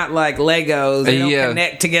 they're not like Legos. They don't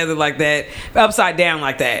connect together like that, upside down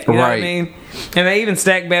like that. You know what I mean? And they even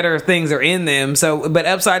stack better if things are in them. So, but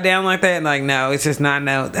upside down like that, like, no, it's just not.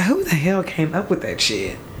 No, who the hell came up with that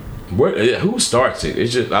shit? Who starts it?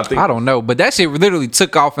 It's just, I don't know, but that shit literally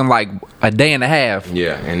took off in like a day and a half.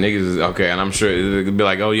 Yeah, and niggas is okay, and I'm sure it could be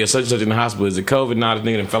like, oh yeah, such and such in the hospital. Is it COVID? Nah, the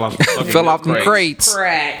nigga that fell off the crates.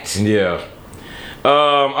 Cracked. Yeah.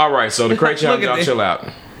 All right, so the crate challenge, y'all chill out.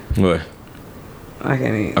 What? I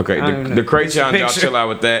can't even. Okay, the crate challenge, y'all chill out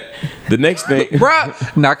with that. The next thing,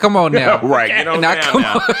 bruh. Now come on now. Right, get on down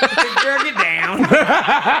now. Girl, get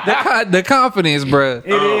down. The confidence, bruh.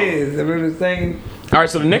 It is. I remember saying. All right,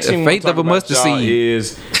 so the next thing faith of a mustard seed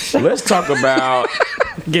is let's talk about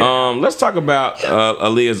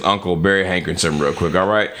Aaliyah's uncle Barry Hankerson real quick. All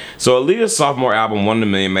right, so Aaliyah's sophomore album "One in a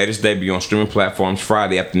Million" made its debut on streaming platforms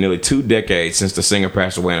Friday after nearly 2 decades since the singer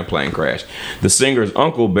passed away in a plane crash. The singer's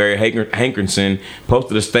uncle Barry Hankerson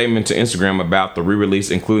posted a statement to Instagram about the re-release,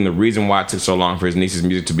 including the reason why it took so long for his niece's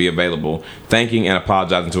music to be available, thanking and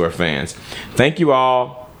apologizing to her fans. Thank you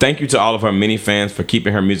to all of her many fans for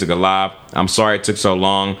keeping her music alive. I'm sorry it took so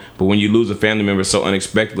long, but when you lose a family member so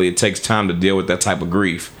unexpectedly, it takes time to deal with that type of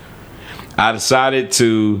grief. I decided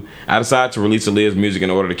to release Aaliyah's music in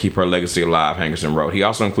order to keep her legacy alive, Hankerson wrote. He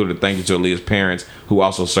also included a thank you to Aaliyah's parents, who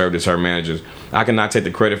also served as her managers. I cannot take the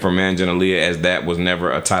credit for managing Aaliyah, as that was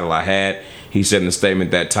never a title I had. He said in the statement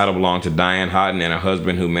that title belonged to Diane Houghton and her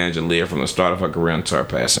husband, who managed Aaliyah from the start of her career until her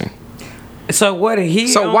passing. So what he?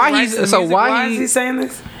 So why is he saying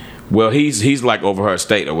this? Well, he's like over her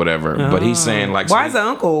estate or whatever, but he's saying like. Why is the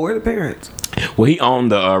uncle? Where are the parents? Well, he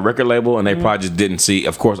owned the record label, and they probably just didn't see.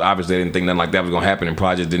 Of course, obviously, they didn't think nothing like that was gonna happen, and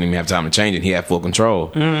probably just didn't even have time to change it. He had full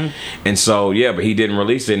control, and so but he didn't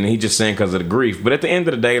release it, and he just saying because of the grief. But at the end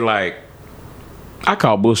of the day, like, I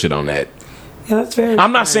call bullshit on that. Yeah, that's very.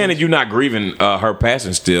 I'm not saying that you're not grieving her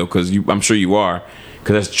passing still, because I'm sure you are,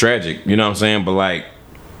 because that's tragic. You know what I'm saying? But like.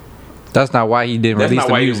 That's not why he didn't release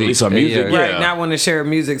the music. Release her music. Yeah. Right, not want to share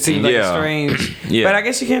music seems like strange. But I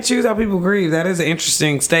guess you can't choose how people grieve. That is an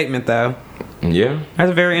interesting statement, though. Yeah.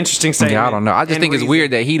 That's a very interesting statement. Yeah, I don't know. I just think it's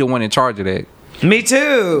weird that he the one in charge of that. Me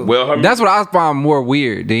too. Well, that's what I find more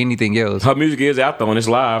weird than anything else. Her music is out though, and it's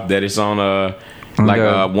live. That it's on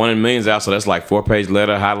One in a Million's out, so that's like 4-page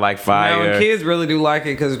letter, Hot Like Fire. No, kids really do like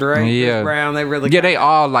it because Drake, Chris Brown, they really. Yeah, they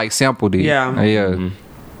all like sampled it. Yeah. Mm-hmm.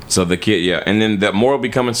 So the kid, and then the more will be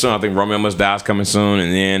coming soon. I think Romeo Must Die is coming soon,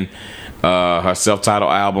 and then her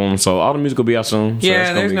self-titled album. So all the music will be out soon. So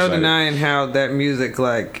yeah, there's no denying how that music,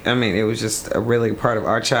 like, I mean, it was just a really part of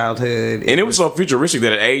our childhood. And it was so futuristic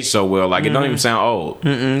that it aged so well. Like, it don't even sound old.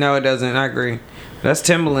 No, it doesn't. I agree. That's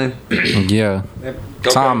Timbaland. Yeah. Okay.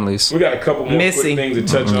 Timeless. We got a couple more Missy. quick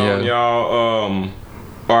things to touch on, y'all.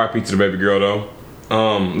 RIP to the baby girl, though.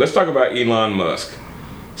 Let's talk about Elon Musk.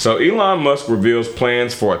 So Elon Musk reveals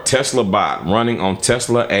plans for a Tesla bot running on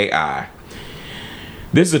Tesla AI.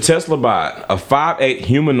 This is a Tesla bot, a 5'8"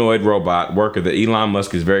 humanoid robot worker that Elon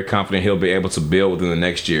Musk is very confident he'll be able to build within the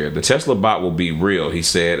next year. The Tesla bot will be real, he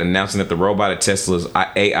said, announcing at the Robot at Tesla's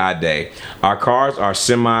AI Day. Our cars are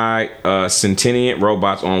sentient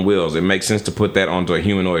robots on wheels. It makes sense to put that onto a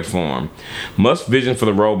humanoid form. Musk's vision for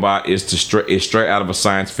the robot is straight out of a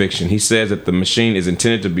science fiction. He says that the machine is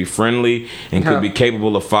intended to be friendly and could be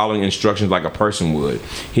capable of following instructions like a person would.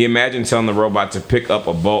 He imagined telling the robot to pick up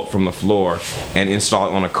a bolt from the floor and install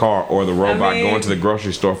it on a car, or the robot going to the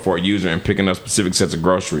grocery store for a user and picking up specific sets of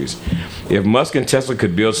groceries. If Musk and Tesla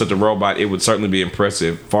could build such a robot, it would certainly be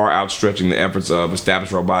impressive, far outstretching the efforts of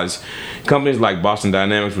established robotics companies like Boston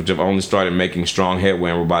Dynamics, which have only started making strong headway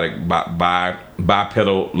in robotic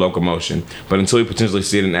bipedal locomotion. But until you potentially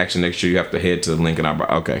see it in action next year, you have to head to the link in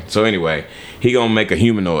our... Okay, so anyway, he gonna make a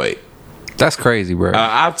humanoid. That's crazy, bro.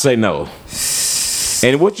 I'd say no.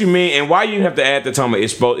 And what you mean, and why you have to add the time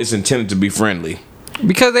it's intended to be friendly?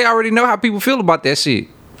 Because they already know how people feel about that shit.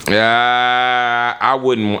 I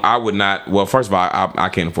would not. Well, first of all, I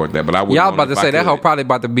can't afford that, but I would. Y'all about to say that hoe probably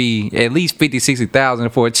about to be at least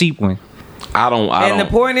 50,000-60,000 for a cheap one. And the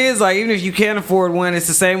point is, like, even if you can't afford one, it's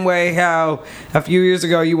the same way how a few years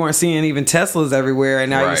ago you weren't seeing even Teslas everywhere, and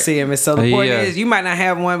now you see them. And so the point is, you might not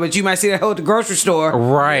have one, but you might see that hoe at the grocery store.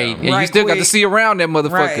 Right. And you still got to see around that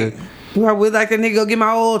motherfucker. Right. I would like that nigga go get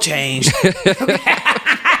my oil changed.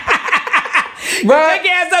 Right. Take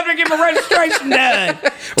your ass up and get my registration done.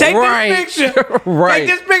 Take this picture. Right.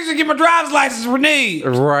 Take this picture. Get my driver's license renewed.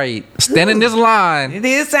 Right. Stand in this line. It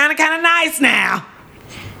is sounding kind of nice now.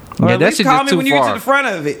 Yeah, that shit call just me when too you get far. to the front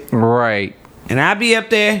of it. Right. And I'll be up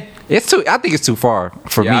there. It's too. I think it's too far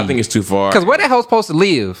for me. I think it's too far. Because where that hoe supposed to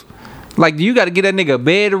live? Like, do you got to get that nigga a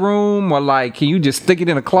bedroom, or like, can you just stick it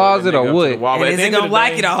in a closet, or what? And is it gonna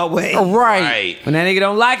like it always? Right. When that nigga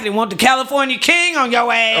don't like it, they want the California king on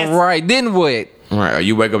your ass. Right. Then what? Right. Or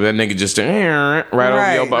you wake up, that nigga just right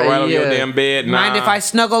over your damn bed. Nah. Mind if I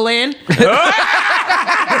snuggle in? Hell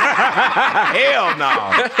no.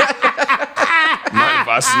 Mind if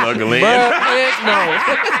I snuggle in? No.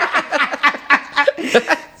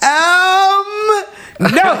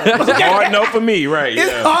 Hard no for me, right?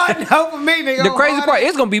 It's hard no for me, nigga. The crazy part,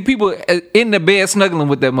 it's gonna be people in the bed snuggling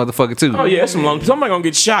with that motherfucker too. Oh yeah, somebody gonna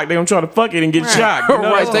get shocked. They gonna try to fuck it and get shocked. You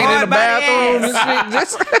know? Right, take it in the bathroom and shit.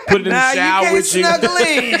 Just put it in the shower with you.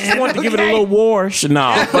 Just want to give it a little wash.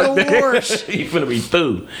 No, a little wash. You finna be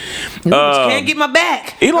through. Can't get my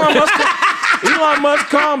back. Elon Musk,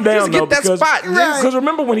 calm down. Just get that spot. Because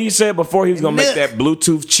remember when he said before he was gonna make that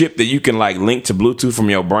Bluetooth chip that you can like link to Bluetooth from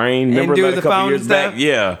your brain? Remember do like a couple years back?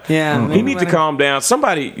 Yeah. He needs to calm down.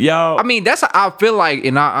 Somebody, y'all. I mean, that's how I feel like,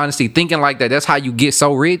 in all honesty, thinking like that, that's how you get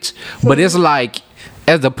so rich. But it's like,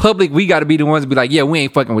 as the public, we got to be the ones to be like, yeah, we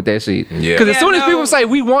ain't fucking with that shit. Yeah. Because as soon as people say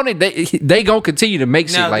we want it, they gonna continue to make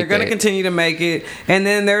shit like that. They're gonna continue to make it. And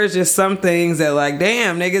then there's just some things that, like,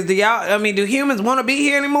 damn, niggas, do humans want to be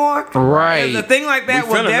here anymore? Right. The thing like that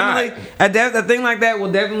will definitely, a thing like that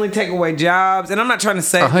will definitely take away jobs. And I'm not trying to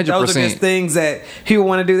say 100%. those are just things that people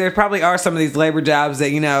want to do. There probably are some of these labor jobs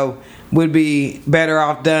that, would be better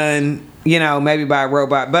off done, maybe by a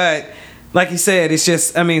robot. But like you said, it's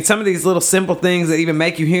just, some of these little simple things that even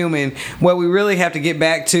make you human, what we really have to get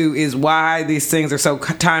back to is why these things are so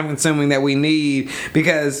time consuming that we need.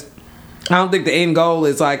 Because I don't think the end goal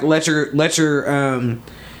is like let your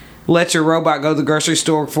robot go to the grocery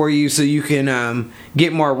store for you so you can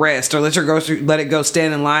get more rest, or let it go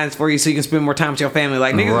stand in lines for you so you can spend more time with your family.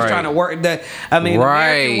 Like, niggas are trying to work the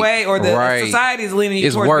American way, or the society's leaning you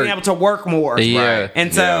towards being able to work more. Yeah.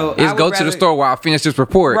 And so it's go to the store while I finish this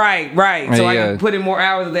report. Right. So I can put in more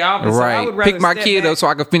hours at the office. Right. So I would rather pick my kid up so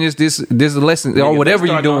I can finish this lesson or whatever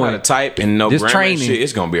you're doing. How to type and no this grammar training. and shit,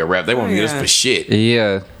 it's gonna be a wrap. They won't use this for shit.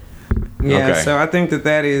 Yeah. Yeah, Okay. so I think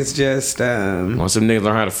that is just Once them niggas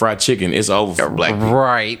learn how to fry chicken, it's over for black people.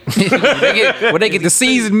 Right. when they get the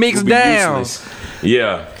season mixed down. Useless.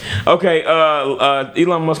 Yeah. Okay.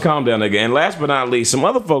 Elon Musk, calm down, nigga. And last but not least, some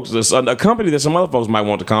other folks, a company that some other folks might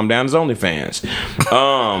want to calm down is OnlyFans.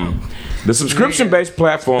 The subscription-based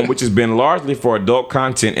platform, which has been largely for adult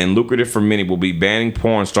content and lucrative for many, will be banning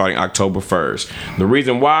porn starting October 1st. The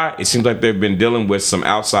reason why? It seems like they've been dealing with some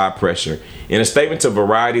outside pressure. In a statement to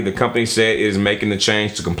Variety, the company said it is making the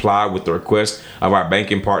change to comply with the request of our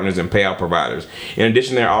banking partners and payout providers. In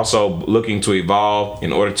addition, they're also looking to evolve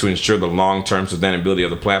in order to ensure the long-term sustainability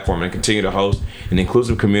of the platform and continue to host an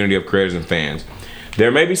inclusive community of creators and fans.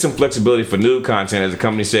 There may be some flexibility for nude content, as the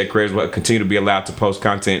company said creators will continue to be allowed to post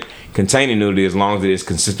content containing nudity as long as it is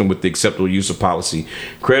consistent with the acceptable use of policy.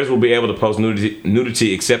 Creators will be able to post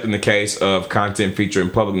nudity except in the case of content featuring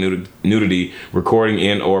public nudity, recording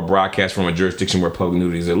in or broadcast from a jurisdiction where public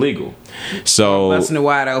nudity is illegal. So busting the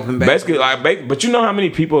wide open bag. Basically, but you know how many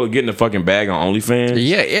people are getting a fucking bag on OnlyFans?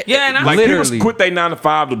 Yeah, and like literally people quit their 9 to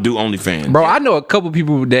 5 to do OnlyFans. Bro, I know a couple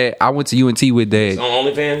people that I went to UNT with that on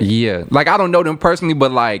OnlyFans. Yeah, like I don't know them personally,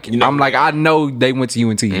 but like you know, I'm like I know they went to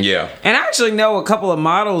UNT. Yeah, and I actually know a couple of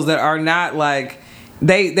models that are not like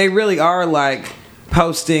they really are like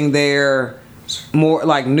posting their more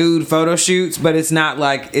like nude photo shoots, but it's not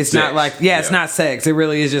like it's sex. Not like it's not sex. It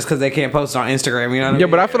really is just because they can't post it on Instagram. You know what I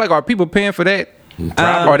mean? But I feel like are people paying for that? Or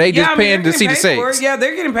are they just paying to see the sex? Yeah,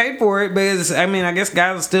 they're getting paid for it because I mean I guess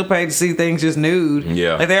guys are still paid to see things just nude.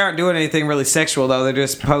 Yeah, like they aren't doing anything really sexual though. They're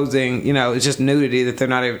just posing. You know, it's just nudity that they're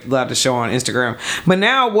not allowed to show on Instagram. But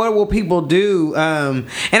now, what will people do? And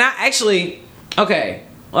I actually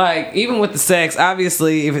like even with the sex,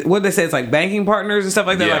 obviously, what they say it's like banking partners and stuff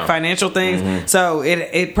like that, like financial things. Mm-hmm. So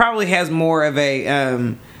it probably has more of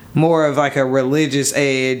like a religious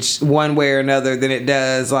edge one way or another than it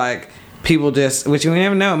does like people just, which you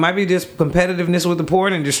never know. It might be just competitiveness with the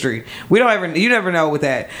porn industry. You never know with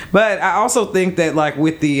that. But I also think that like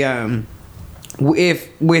with the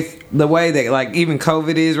with the way that like even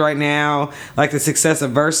COVID is right now, like the success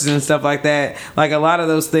of Versus and stuff like that, like a lot of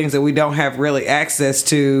those things that we don't have really access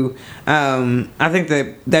to, I think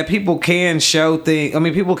that people can show things. I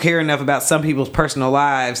mean, people care enough about some people's personal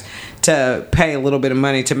lives to pay a little bit of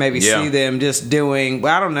money to maybe see them just doing,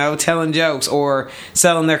 I don't know, telling jokes or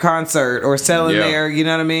selling their concert or selling their, you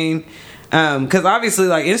know what I mean? Because obviously,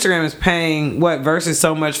 like Instagram is paying Versus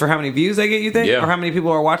so much for how many views they get, you think, or how many people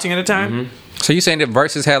are watching at a time. Mm-hmm. So you saying that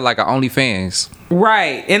Versus had like an OnlyFans,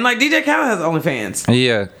 right? And like DJ Khaled has OnlyFans.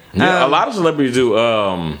 Yeah. A lot of celebrities do.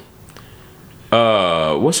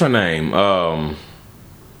 What's her name?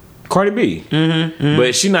 Cardi B. Mm-hmm.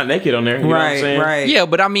 But she's not naked on there. You know what I'm saying? Right. Yeah,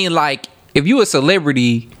 but I mean, like, if you a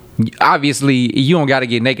celebrity, obviously you don't got to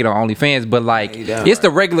get naked on OnlyFans, but like it's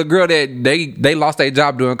the regular girl that they lost their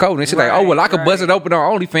job doing code, and she's like, oh well, I could bust it open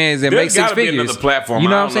on OnlyFans and make 6 figures. There's got to be another platform. You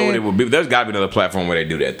know I don't know what it would be. There's got to be another platform where they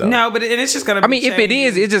do that though. No, but it's just gonna. I mean, if it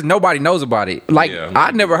is, it's just nobody knows about it. Like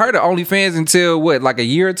I never heard of OnlyFans until like a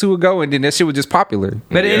year or two ago, and then that shit was just popular.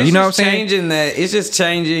 But it's you know what I'm saying? It's just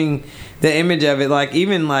changing the image of it. Like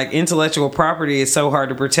even like intellectual property is so hard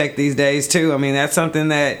to protect these days too. I mean, that's something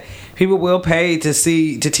that people will pay to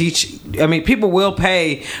teach. I mean, people will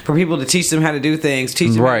pay for people to teach them how to do things,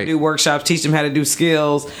 teach them how to do workshops, teach them how to do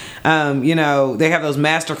skills. You know, they have those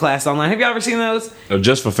master classes online. Have you ever seen those?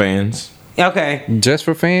 Just for fans. Okay. Just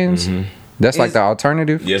for fans? Mm-hmm. That's like the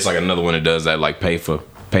alternative? Yeah, it's like another one that does that, like pay for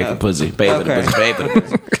pussy. Pay for the pussy. Pay for the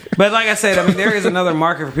pussy. But like I said, I mean, there is another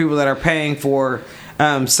market for people that are paying for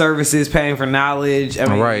services, paying for knowledge. I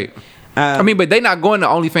mean, I mean, but they not going to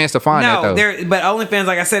OnlyFans to find that though. But OnlyFans,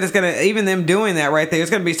 like I said, it's gonna, even them doing that right there,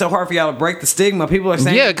 it's gonna be so hard for y'all to break the stigma. People are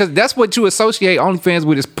saying, because that's what you associate OnlyFans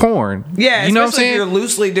with is porn. Yeah, you know what I'm saying? If you're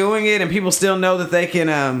loosely doing it, and people still know that they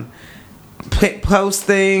can post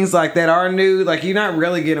things like that are nude. Like you're not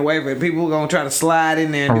really getting away with it. People are gonna try to slide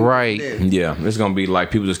in there. And Yeah, it's gonna be like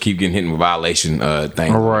people just keep getting hit with violation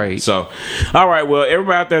things. Right. So, all right. Well,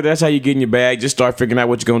 everybody out there, that's how you get in your bag. Just start figuring out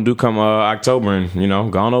what you're gonna do come October, and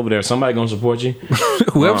go on over there. Somebody gonna support you.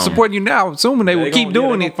 Whoever's supporting you now, assuming they will keep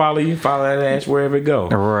doing it. Follow that ass wherever it go.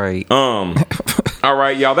 Right. All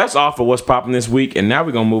right, y'all. That's all for what's popping this week, and now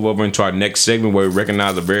we're gonna move over into our next segment where we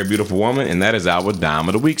recognize a very beautiful woman, and that is our Dime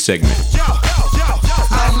of the Week segment.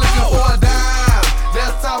 I'm looking for a dime.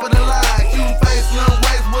 That's top of the line. Cute face, slim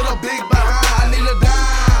waist with a big behind. I need a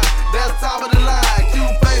dime. That's top of the line.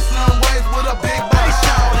 Cute face, slim waist with a big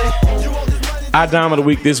behind. Our Dime of the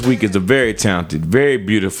Week this week is a very talented, very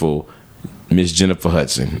beautiful Miss Jennifer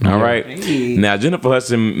Hudson. All right. Hey. Now, Jennifer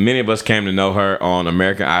Hudson, many of us came to know her on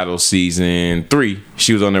American Idol season 3.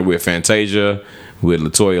 She was on there with Fantasia, with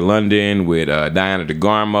LaToya London, with Diana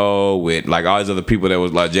DeGarmo, with like all these other people that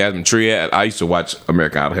was like Jasmine Triad. I used to watch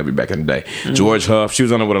American Idol heavy back in the day. Mm-hmm. George Huff. She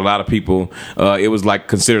was on there with a lot of people. It was like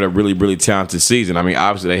considered a really, really talented season. I mean,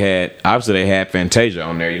 obviously they had Fantasia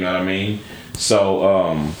on there. You know what I mean?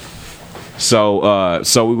 So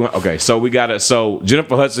So we went. Okay, so we got it. So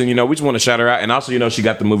Jennifer Hudson, we just want to shout her out, and also, she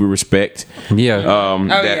got the movie Respect.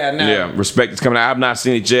 Yeah. Respect is coming out. I've not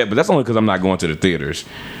seen it yet, but that's only because I'm not going to the theaters.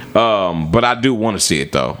 But I do want to see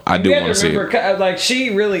it though. I do want to see it. Like, she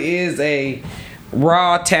really is a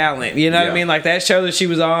raw talent. You know what I mean? Like, that show that she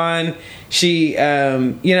was on, she, you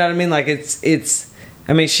know what I mean? Like, it's.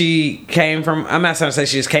 I mean, she came from, I'm not trying to say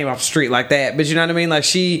she just came off the street like that, but you know what I mean? Like,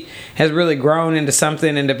 she has really grown into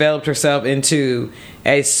something and developed herself into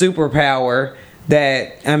a superpower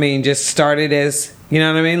that, I mean, just started as, you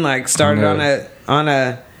know what I mean? Like, started on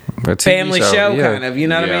a family show kind of, you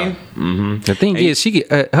know what I mean? Mm-hmm. The thing is, she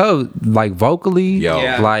get her, like, vocally,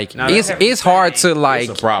 like, it's hard to, like,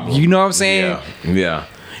 it's a problem. You know what I'm saying? Yeah.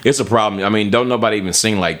 It's a problem. I mean, don't nobody even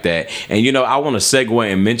sing like that. And, I want to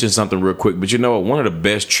segue and mention something real quick. But you know what? One of the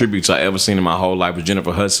best tributes I ever seen in my whole life was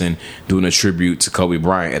Jennifer Hudson doing a tribute to Kobe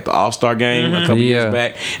Bryant at the All-Star game a couple years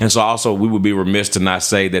back. And so also, we would be remiss to not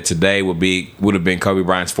say that today would have been Kobe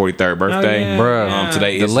Bryant's 43rd birthday. Bro,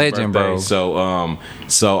 today the is legend, bro.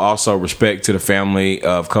 So also respect to the family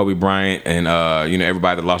of Kobe Bryant and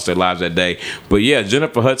everybody that lost their lives that day. But yeah,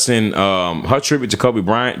 Jennifer Hudson, her tribute to Kobe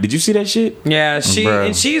Bryant. Did you see that shit? Yeah,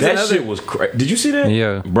 she's that another. Shit was crazy. Did you see that?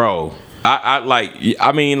 Yeah, bro.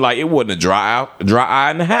 I mean, it wasn't a dry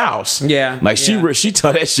eye in the house. Yeah, like she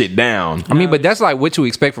tore that shit down. I mean, but that's like what you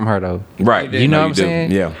expect from her, though. Right? You know what I'm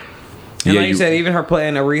saying? Yeah. And like you said, even her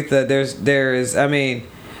playing Aretha, there is. I mean,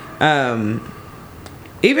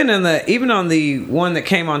 even on the one that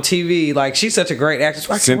came on TV, like, she's such a great actress.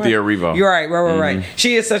 Cynthia Erivo. You're right.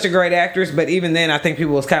 She is such a great actress, but even then, I think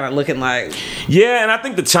people was kind of looking like. Yeah, and I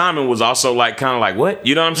think the timing was also kind of what,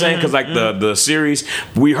 you know what I'm saying? Because the series,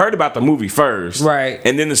 we heard about the movie first, right?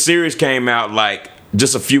 And then the series came out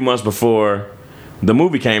just a few months before the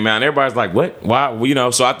movie came out, and everybody's like, what?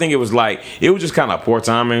 Why? So I think it was just kind of poor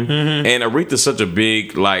timing. And Aretha's such a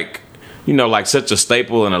big such a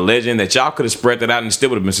staple and a legend that y'all could have spread that out and it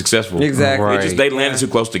still would have been successful. Exactly. Right. They landed too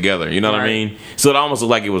close together. You know what I mean? So it almost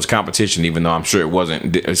looked like it was competition, even though I'm sure it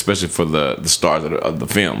wasn't, especially for the stars of the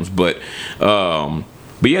films. But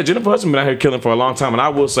yeah, Jennifer Hudson been out here killing for a long time, and I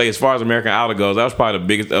will say, as far as American Idol goes, that was probably the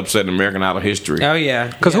biggest upset in American Idol history. Oh yeah,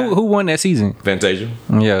 because who won that season? Fantasia.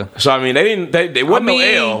 Yeah. So I mean, they wasn't no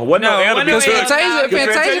L. Wasn't no L because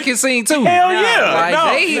Fantasia can sing too. Hell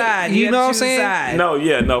yeah, you know what I'm saying?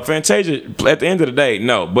 No, Fantasia. At the end of the day,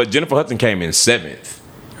 no. But Jennifer Hudson came in 7th.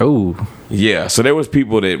 Oh. Yeah, so there was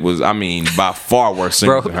people that was, by far worse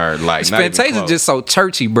singers than her. Fantasia's just so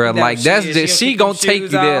churchy, bro. No, she gonna take you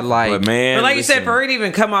there, But man, but you said, for her to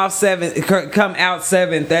even come out 7th,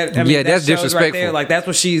 that's disrespectful. Right there. Like, that's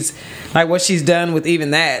what she's done with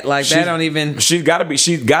even that. Like, that don't even. She's got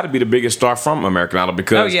to be the biggest star from American Idol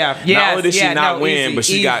because not only did she not win, but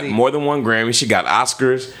she got more than one Grammy. She got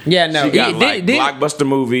Oscars. Yeah, no, she got blockbuster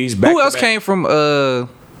movies. Who else came from?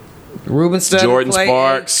 Rubenstein, Jordan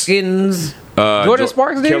Sparks, Jordan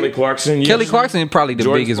Sparks, Kelly Clarkson. Kelly Clarkson probably the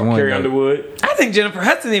biggest one. Carrie Underwood. I think Jennifer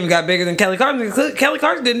Hudson even got bigger than Kelly Clarkson. Kelly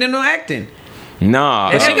Clarkson didn't do no acting.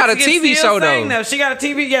 Nah, and she got a TV show though. She got a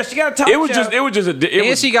TV. Yeah, she got a talk show.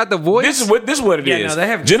 And she got the voice. This is what it is. No, they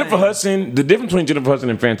have Jennifer Hudson. The difference between Jennifer Hudson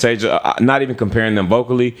and Fantasia, not even comparing them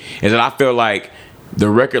vocally, is that I feel like the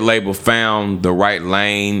record label found the right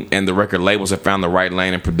lane, and the record labels have found the right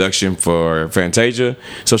lane in production for Fantasia.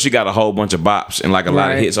 So she got a whole bunch of bops and a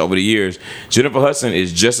lot of hits over the years. Jennifer Hudson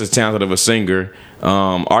is just as talented of a singer,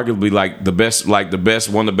 arguably the best, one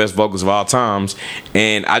of the best vocals of all times.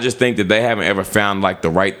 And I just think that they haven't ever found the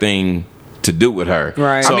right thing to do with her.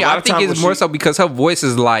 Right. So I think it's more so because her voice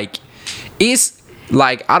is it's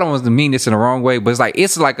I don't want to mean this in the wrong way, but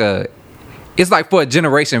it's like for a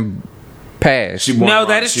generation past.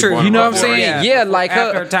 That is true. You know what I'm saying? Yeah,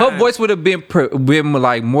 her voice would have been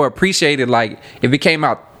more appreciated if it came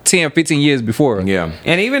out 10, 15 years before. Yeah.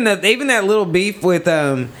 And even that little beef with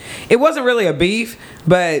it wasn't really a beef,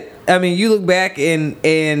 but I mean, you look back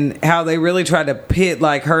in how they really tried to pit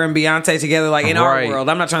her and Beyonce together, in our world.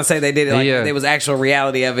 I'm not trying to say they did it there was actual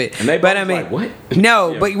reality of it. And they both what?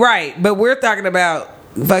 No, but we're talking about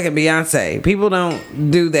fucking Beyonce. People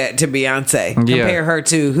don't do that to Beyonce. Compare her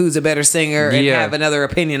to who's a better singer and have another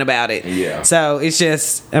opinion about it. Yeah. So it's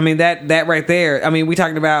just, I mean, that right there. I mean, we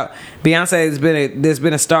talking about Beyonce has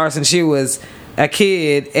been a star since she was a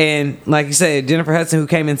kid, and like you said, Jennifer Hudson, who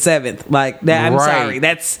came in 7th. I'm sorry,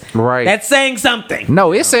 that's saying something.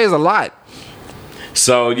 No, it says a lot.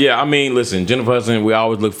 So yeah, I mean, listen, Jennifer Hudson, we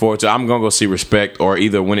always look forward to. I'm gonna go see Respect, or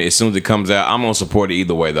either when as soon as it comes out, I'm gonna support it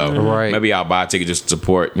either way though. Right. Maybe I'll buy a ticket just to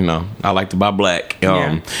support. You know, I like to buy black.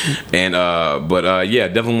 Yeah,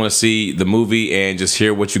 definitely want to see the movie and just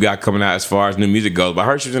hear what you got coming out as far as new music goes. But I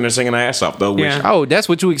heard she was in there singing her ass off though. Which, Yeah. Oh, that's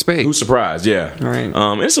what you expect. who's surprised? Yeah, Right.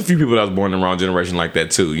 It's a few people that was born in the wrong generation like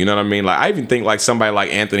that too. You know what I mean? Like I even think like somebody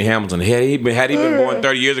like Anthony Hamilton. Had he been born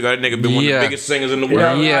 30 years ago, that nigga been one of the Yeah. biggest singers in the world.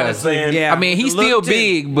 Yeah. You know what I'm saying? Yeah. I mean, he's The still look, too.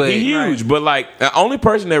 big, but He's huge, but like the only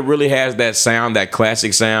person that really has that sound, that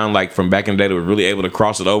classic sound, like from back in the day, that was really able to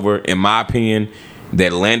cross it over, in my opinion,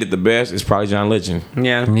 that landed the best is probably John Legend.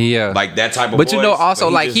 Yeah. yeah. Like that type of. but you know, voice, also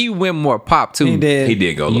but like just- he went more pop too. He did. he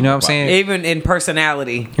did go. a You little know what I'm pop. saying? Even in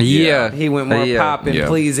personality. Yeah, He went more pop and Yeah.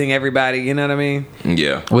 pleasing everybody. You know what I mean?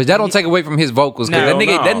 Yeah. Which that don't take away from his vocals because No, that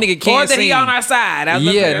nigga Or can't that sing. he on our side. I was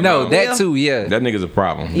about to Yeah, say, no, Will. that too. Yeah, That nigga's a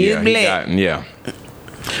problem. He is yeah, black. yeah.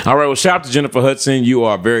 All right. Well, shout out to Jennifer Hudson. You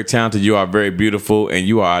are very talented. You are very beautiful, and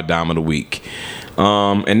you are our dime of the week.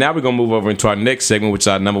 And now we're gonna move over into our next segment, which is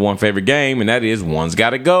our number one favorite game, and that is One's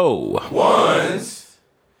Gotta Go. One's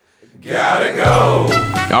gotta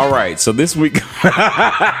go. All right. So this week,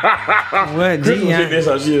 What? G, this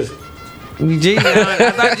how she is. G,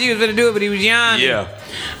 I thought G was going to do it, but he was young. Yeah.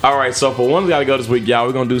 All right. So for One's Gotta Go this week, y'all,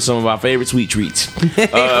 we're gonna do some of our favorite sweet treats.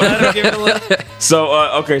 Give it a look. So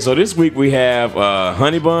okay, so this week we have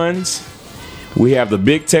honey buns, we have the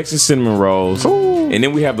Big Texas cinnamon rolls, and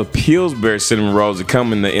then we have the Pillsbury cinnamon rolls that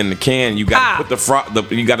come in the can. You got to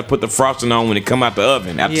put you got to put the frosting on when it come out the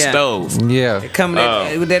oven, out the Yeah. stove. yeah. Coming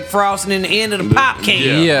with that frosting in the end of the pop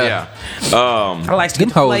can. Yeah. I like to get Them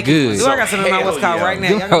the hoes flaky good. ones. Ooh, I got something on what's Hell called yeah. right now.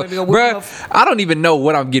 Y'all gonna go whip Bro, up. I don't even know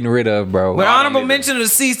what I'm getting rid of, bro. With I don't honorable either. mention of the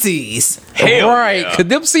CC's. Hell right? yeah. Cause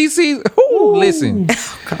them CCs, listen,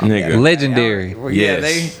 Nigga. legendary. Yeah,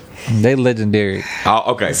 Yes. They legendary.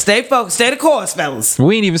 Okay. Stay focused. Stay the course, fellas.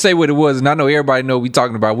 We didn't even say what it was, and I know everybody know what we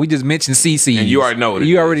talking about. We just mentioned CCs. And you already know what it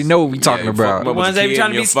You is. already know what we talking Yeah, you fuck 'em about. up with Ones the they be kid, trying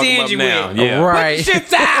to you'll be fuck 'em up stingy now. with. Yeah. Right. Put the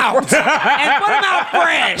shits out and put them out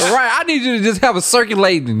fresh. Right, I need you to just have a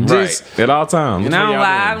circulating. Just Right. At all times. And That's I what don't y'all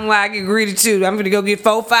lie. I doing. don't lie. I get greedy too. I'm gonna go get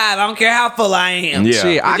 4, 5. I don't care how full I am. Yeah.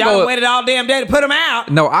 shit. I Y'all go. waited all damn day to put them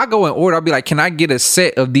out. No, I go in order. I'll be like, can I get a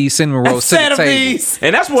set of these cinnamon A rolls to set the of table? these.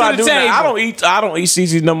 And that's what to I the do now. I table. don't eat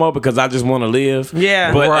CC's no more because I just want to live.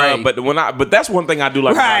 Yeah. But Right. but that's one thing I do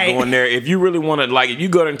like Right. about going there. If you really want to, like, if you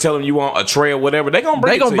go there and tell them you want a tray or whatever, they gonna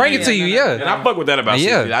bring They it gonna to bring you. it to you, And yeah. I fuck with that about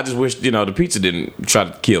Yeah. CC's. I just wish the pizza didn't try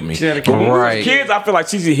to kill me. Should've But when we was Right. kids, I feel like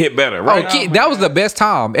CC's hit better. Oh, Right? kid, that was the best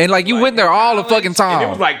time, and like you went there all the fucking And it time.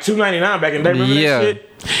 was like $2.99 back in the day. Remember Yeah. that shit?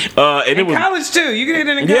 And it was. College too. You can get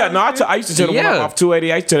it in Yeah, college. no, I used to tell them Yeah. off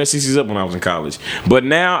 280. I used to tell that CC's up when I was in college, but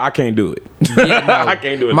now I can't do it. Yeah, no. I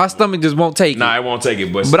can't do it. My stomach just won't take Nah, it. it won't take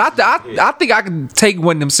it. But I think I can take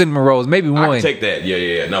one of them cinnamon rolls, maybe I one. can take that.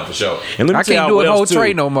 Yeah. No, for sure. And let me I tell can't y'all do a what whole else, too.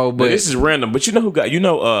 tray no more, but- this is random. But you know who got?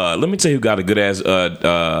 Let me tell you who got a good ass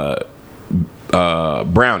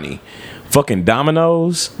brownie. Fucking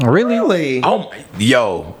Domino's. Really? Really? Oh,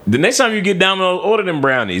 yo! The next time you get Domino's, order them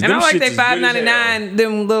brownies. And Them I like shits they is good as hell. $5.99.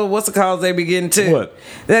 Them little what's it called? They be getting too. What?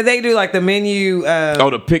 They do like the menu. Oh,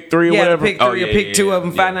 the pick 3 or Yeah, the whatever. pick 3 or pick 2 of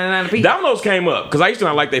them, $5.99 a piece. Domino's came up because I used to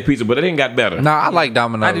not like their pizza, but it ain't got better. Nah, I like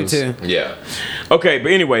Domino's. I do too. Yeah. Okay,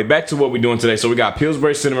 but anyway, back to what we're doing today. So we got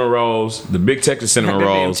Pillsbury cinnamon rolls, the Big Texas cinnamon Goddamn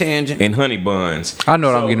rolls, tangent. and honey buns. I know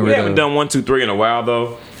what I'm getting we rid haven't of. done 1, 2, 3 in a while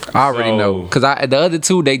though. I already So- know because the other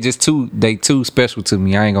two they too special to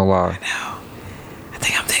me. I ain't gonna lie. I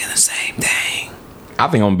think I'm thinking the same thing. I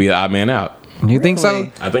think I'm gonna be the odd man out. You think so?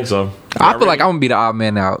 Really? I think so. I Y'all feel like ready? I'm gonna be the odd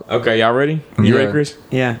man out. Okay, y'all ready? You Yeah. ready, Chris?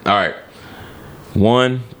 Yeah. All right.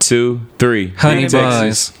 1, 2, 3. Honey Big buns.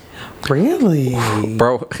 Texas. Really?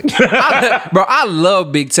 Bro, I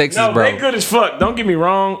love Big Texas, No, bro. they good as fuck. Don't get me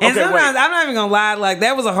wrong. And Okay, sometimes wait. I'm not even gonna lie, like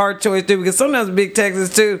that was a hard choice too, because sometimes Big Texas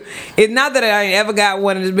too. It's not that I ain't ever got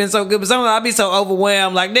one and it's been so good, but sometimes I'll be so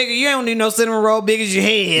overwhelmed. Like, nigga, you don't need no cinnamon roll big as your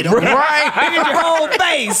head, Right. big as your whole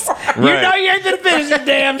face. You Right. know you ain't gonna finish this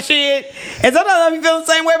damn shit. And sometimes I be feeling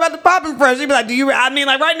the same way about the popping fresh. You be like, I mean,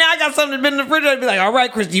 like right now I got something that's been in the refrigerator. Be like, all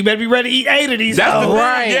right, Chris, you better be ready to eat 8 of these. That's the hoes. thing.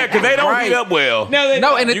 Right. Yeah, because they don't Right. heat up well. No,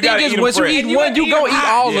 and the You gotta thing eat is, 'em once you fresh. eat And you one, have you to gonna eat 'em eat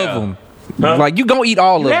hot. all Yeah. of them. Huh? Like you gonna eat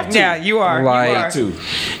all of have them. to. Yeah, you are. Like- you are. Too.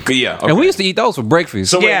 Yeah. Okay. And we used to eat those for breakfast.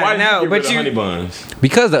 So wait, Yeah, why did no, you get but rid of you- honey buns?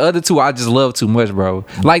 Because the other two I just love too much, bro.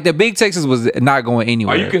 Like the Big Texas was not going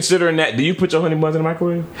anywhere. Are you considering that? Do you put your honey buns in the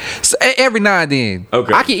microwave? So, every now and then.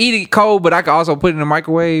 Okay. I can eat it cold, but I can also put it in the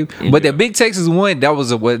microwave. But Yeah. the Big Texas one, that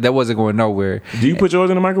wasn't going nowhere. Do you put yours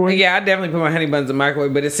in the microwave? Yeah, I definitely put my honey buns in the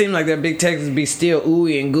microwave, but it seemed like that Big Texas be still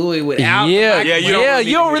ooey and gooey without. the Yeah, microwave. Yeah, you don't really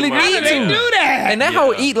you don't need really to How need do they to. do that? And that Yeah.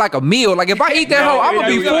 whole eat like a meal. Like if I eat that whole, I'm gonna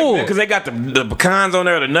be full. Because they got the pecans on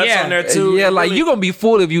there, the nuts Yeah. on there too. Yeah, like you gonna be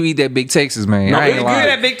full if you eat that Big Texas, man. No, I ain't it's gonna Good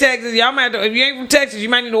lie. at Big Texas. Y'all might have to, if you ain't from Texas, you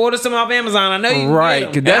might need to order some off Amazon. I know you Right, can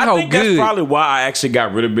 'cause get that And I whole think that's good. probably why I actually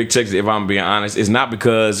got rid of Big Texas, if I'm being honest. It's not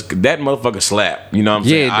because that motherfucker slap, you know what I'm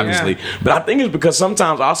saying? Yeah, it do. Obviously. But I think it's because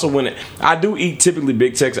sometimes also when I do eat typically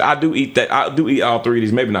Big Texas, I do eat all three of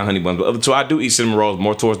these, maybe not honey buns, but other two, I do eat cinnamon rolls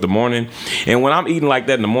more towards the morning. And when I'm eating like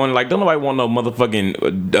that in the morning, like don't nobody want no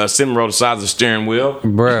motherfucking cinnamon roll the size of the steering wheel.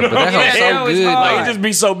 Bruh, but that Yeah, whole's they so always good. hard. Like Like, it just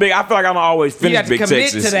be so big. I feel like I'm always got finished to Big commit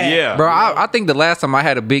Texas. to that. Yeah. bro, I think the last time I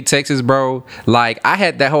had a Big Texas, bro, like I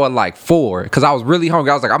had that whole at like 4 because I was really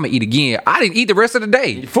hungry. I was like, I'm gonna eat again. I didn't eat the rest of the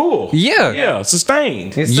day. Full. Yeah. Yeah.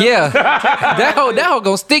 Sustained. Yeah, that whole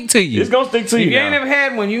gonna stick to you. It's gonna stick to If you. you ain't now. never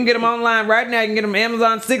had one, you can get them online right now. You can get them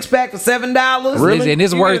Amazon 6-pack for $7. Really? And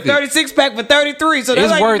it's you worth get a it. 36-pack for $33. So that's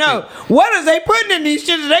It's how you worth know it. what is they putting in these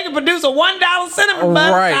shit that they can produce a $1 cinnamon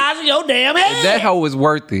bun Right. size of your damn head. That hoe is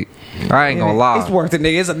worth it. I ain't gonna lie. It's worth it,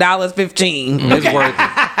 nigga. It's $1.15. It's worth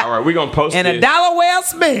it. All right, we're gonna post And this. $1 well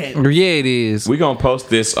spent. Yeah, it is. We're gonna post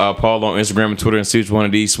this poll on Instagram and Twitter and see which one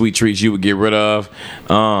of these sweet treats you would get rid of.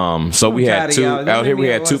 So we tired had of two y'all. out here. Don't We make me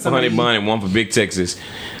had two want for Honey somebody Bun and one for Big Texas,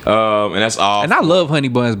 and that's all. And I love honey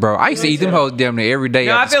buns, bro. I used to eat them hoes damn near every day.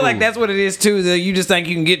 No, I after feel like school. that's what it is too. That you just think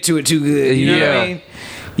you can get to it too good. You know what Yeah. I mean?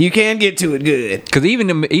 You can get to it good. Cause even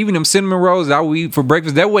them cinnamon rolls that I would eat for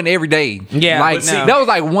breakfast, that wasn't every day. Yeah, like but no. that was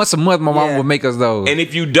like once a month. My mom Yeah. would make us those. And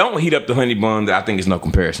if you don't heat up the honey bun, I think it's no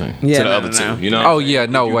comparison Yeah, to the no, other no, two. no. You know? Oh, yeah,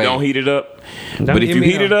 no If you way. Don't heat it up. Don't But if give you me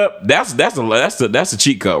heat no. it up, that's a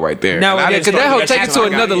cheat code right there. No, And I yeah, didn't Cause that start hoe that take shit it till to I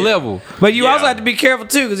got another here. level. But you Yeah. also have to be careful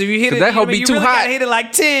too, because if you hit 'Cause it, that hoe you be too really hot. gotta hit it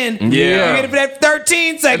like 10. Yeah. You hit it for that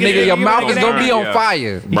 13 seconds. Nigga, your You mouth really is get gonna be angry. on Yeah. fire.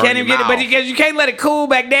 You Burn can't even your get it, but mouth. you can't let it cool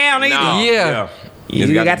back down either. No, Yeah. It's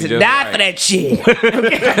You got be to just die right. for that shit.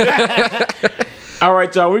 All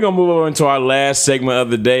right, y'all. We're gonna move over into our last segment of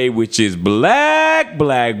the day, which is black. I'm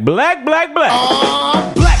black,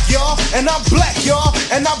 y'all, and I'm black, y'all,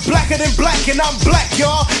 and I'm blacker than black, and I'm black,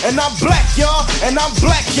 y'all, and I'm black, y'all, and I'm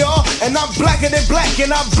black, y'all, and I'm blacker than black,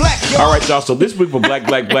 and I'm black, y'all. All right, y'all. So this week for Black,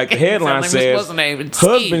 the headline Sound like says what's the name? It's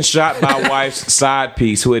husband shot by wife's side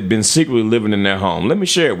piece who had been secretly living in their home. Let me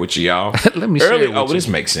share it with you, y'all. Let me share it with Oh, you. this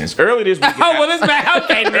makes sense. Early this week. Oh, well, this man,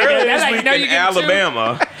 okay, nigga. Earlier That's this how you week know in you get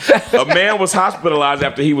Alabama, a man was hospitalized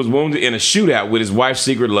after he was wounded in a shootout with his wife's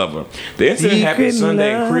secret lover. The incident happened Secret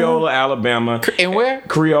Sunday in love. Creola, Alabama. And where?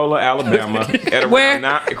 Creola, Alabama. At Where? around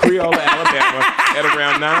 9, Creola, Alabama. At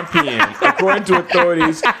around 9 p.m. According to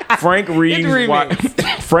authorities, Frank Reed's remix.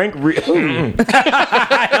 wife. Frank Reed. Don't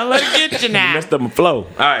let it get you now. Messed up my flow. All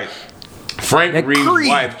right. Frank That Reed's Creed.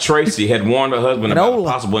 wife, Tracy, had warned her husband about a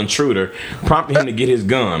Nola. possible intruder, prompting him to get his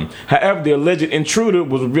gun. However, the alleged intruder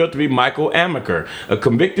was revealed to be Michael Amaker, a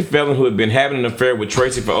convicted felon who had been having an affair with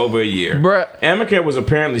Tracy for over a year. Bruh. Amaker was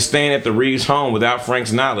apparently staying at the Reed's home without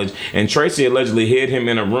Frank's knowledge, and Tracy allegedly hid him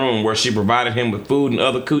in a room where she provided him with food and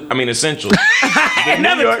other essentials.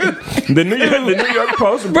 The New York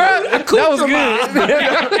Post reported, That was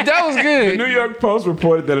good. That was the good. New York Post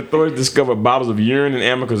reported that authorities discovered bottles of urine in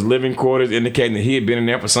Amaker's living quarters, indicating that he had been in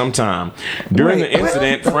there for some time. During the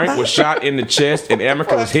incident, Frank was shot in the chest and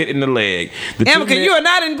Amaker was hit in the leg. The two Amika, men- you are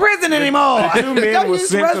not in prison anymore. the two men Go were use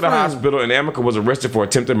sent to the restroom. hospital, and Amaker was arrested for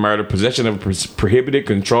attempted murder, possession of a prohibited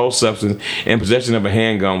controlled substance, and possession of a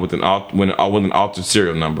handgun with an altered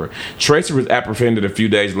serial number. Tracy was apprehended a few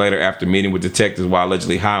days later after meeting with detectives while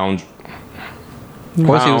allegedly high on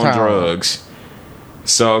What she was high on? drugs.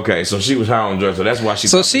 So she was high on drugs, so that's why she.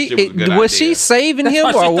 So thought this shit was a good was idea. she saving him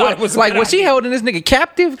why she or thought what? it was a Like good was she idea. holding this nigga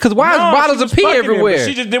captive? Because why No, is bottles she of was pee fucking him, but everywhere?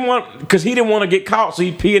 she just didn't want because he didn't want to get caught, so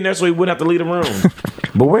he pee in there so he wouldn't have to leave the room.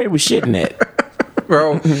 But where was shitting at?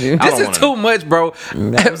 Bro, this don't is wanna too much, bro.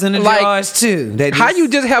 That was in the Like, drawers too. They how just- you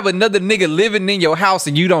just have another nigga living in your house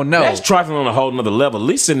and you don't know? That's trifling on a whole nother level. At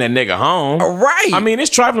least send that nigga home. Right. I mean, it's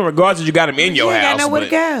trifling regardless that you got him in your You ain't house. got nowhere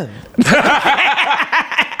to but go.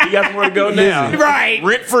 You got somewhere to go now. Right.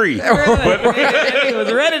 Rent free. He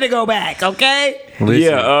was ready to go back. Okay.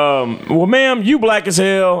 Yeah. Well, ma'am, you black as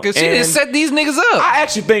hell. Because she and didn't set these niggas up. I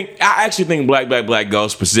actually think black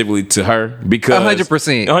goes specifically to her because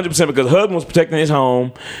 100%. 100% because husband was protecting his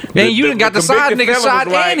home. And you done got the side convicted nigga felon shot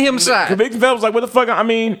was like- and him shot. Convicted felon was like, what the fuck? I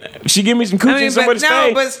mean, she give me some coochie and somewhere to but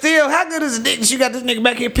stay. but still, how good is it? She got this nigga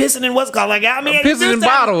back here pissing in what's called like I mean, Pissing do in sound-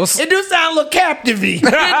 bottles. It do sound a little captivating.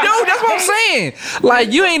 Dude, that's what I'm saying.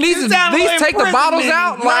 Like you ain't You sound at least like take the bottles imprisonment.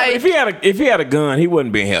 out. No, Like if he had a gun, he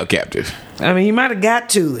wouldn't be held captive. I mean, he might have got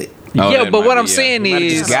to it. Oh, yeah, that but might what be, I'm yeah. saying He might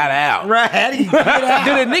have is, just got out. Right? How do you get out?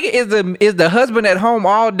 dude, the nigga is the husband at home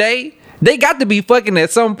all day. They got to be fucking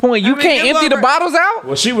at some point. You I mean, can't it empty the was- bottles out.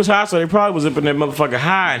 Well, she was high, so they probably was up in that motherfucker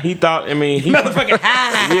high, and he thought. I mean, he Motherfucking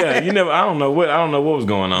high. yeah. You never. I don't know what was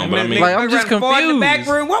going on, but I mean, Like, I'm just In the back confused.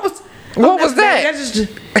 room. What was that? That's just,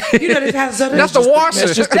 you know, this house. That's the washer.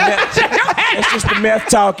 that's just the meth. That's just the meth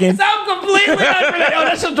talking. So completely unrelated. Oh,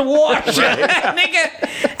 that's just the washer.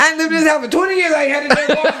 Nigga, I lived in this house for 20 years. I ain't had to do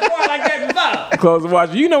water before like that before. Close the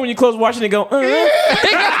washer. You know when you close the washer, they go.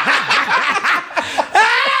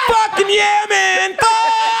 Fucking yeah, man. Fuck.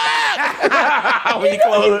 When you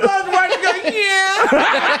close it. Close the washer, go, yeah.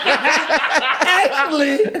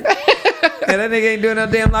 Actually. And that nigga ain't doing no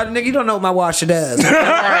damn logic. Nigga, you don't know what my washer does. If you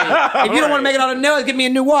don't want to make it all the noise, get me a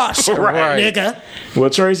new washer. Right. Nigga. Well,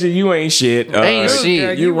 Tracy, you ain't shit. Ain't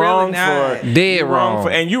shit. You You really wrong not. for Dead wrong.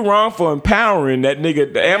 and you wrong for empowering that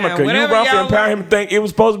nigga, the Amica. You whatever wrong for y'all empowering him to think it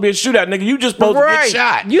was supposed to be a shootout, nigga. You just supposed to Right. get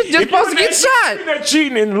shot. You just If supposed to in get there- shot. You there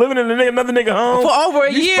cheating and living in another nigga home For over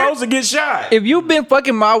a you year. supposed to get shot. If you've been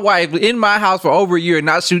fucking my wife in my house for over a year and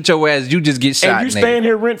not shoot your ass, you just get shot. and you nigga. staying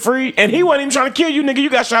here rent free, and he wasn't even trying to kill you, nigga. You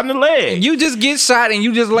got shot in the leg. You just get shot and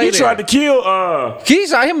you just lay He there. tried to kill. He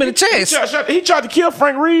shot him in the chest. He tried to kill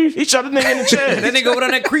Frank Reeves. He shot the nigga in the chest. That nigga over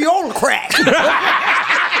on that Creole crack.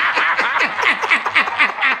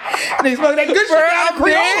 Nigga smoking that good shit out of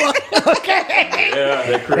Creole. Okay.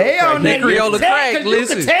 Yeah, that They on that Creole good crack, crack, 'cause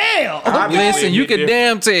listen. You can tell. Listen, you can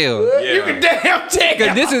damn tell. Yeah. You can damn tell.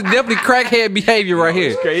 Cause this is definitely crackhead behavior right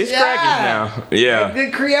here. It's Yeah. cracking now. Yeah.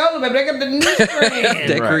 Good Creole, baby. They got the new strand.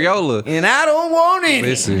 That Creola. And I don't want it.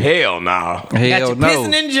 Listen, Hell no. Got hell you no.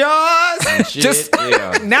 pissing in jars. Just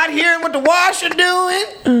Yeah. Not hearing what the washer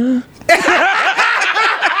doing.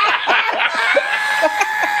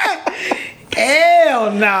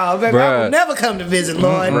 Hell no, baby. I Bruh. will never come to visit,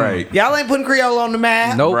 Lord. Right. Y'all ain't putting Creole on the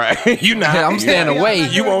map. nope. Right. You not. I'm staying Y'all away.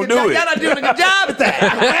 not You doing won't a good do job. it. Y'all not doing a good job at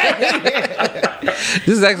that.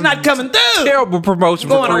 This is actually Not coming through. terrible promotion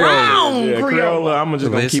for Going Creola. around Yeah, Creole. Creola, I'm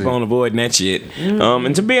just gonna keep Listen. on avoiding that shit.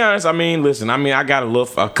 And to be honest, I mean, listen, I mean, I got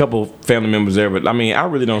a couple family members there, but I mean, I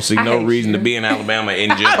really don't see no hate reason you. to be in Alabama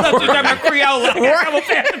in I thought you were talking general. about Creole. Right.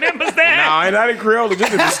 Family members there. No, I ain't not in Creola,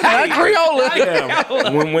 just in the state. Creola. Yeah.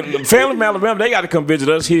 When the family from Alabama, they got to come visit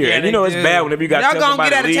us here, Yeah, and you they know it's do. bad whenever you got Y'all to tell gonna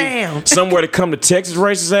somebody get to out of leave town. somewhere to come to Texas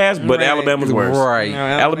racist ass, but Right. Alabama's worse. Right.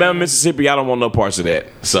 Alabama, Mississippi, I don't want no parts of that.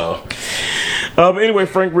 So, but anyway,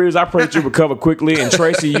 Frank Reeves, I pray that you recover quickly, and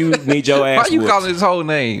Tracy, you need your ass. Why you whooped. calling his whole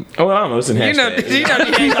name? Oh, well, I don't know. It's in You know, hashtag. you ain't got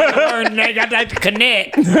to learn. They got that to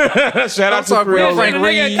connect. Shout out to talk real Creola. Frank A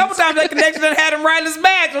Reeves. couple times that connection done had him riding his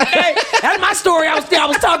back. Okay, that's my story. I was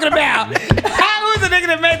talking about. How was the nigga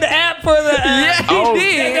that made the app for the? Yeah, he Oh.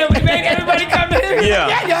 did. That made everybody come to him. Yeah.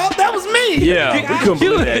 Yeah, y'all, that was me. Yeah, we couldn't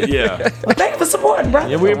believe that. Yeah, Well, thank you for supporting, brother.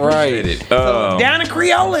 yeah, we appreciate it. Down in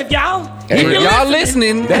Creole, if y'all. If y'all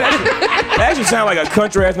listening, That actually sounds like a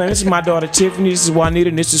country ass name. This is my daughter Tiffany. This is Juanita,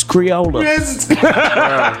 and this is Creola.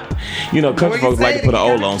 You know, country Boy, you folks like say to put it, an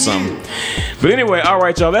you old gotta on something. But anyway, all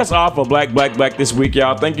right, y'all. That's all for Black this week,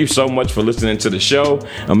 y'all. Thank you so much for listening to the show.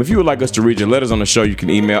 If you would like us to read your letters on the show, you can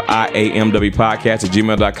email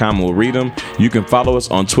iamwpodcast@gmail.com. We'll read them. You can follow us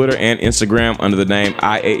on Twitter and Instagram under the name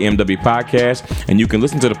IAMW Podcast, and you can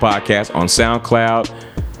listen to the podcast on SoundCloud,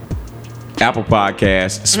 Apple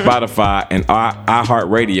Podcasts, Spotify, and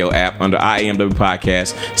iHeartRadio app under IAMW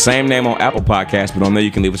Podcast. Same name on Apple Podcasts, but on there you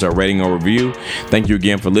can leave us a rating or review. Thank you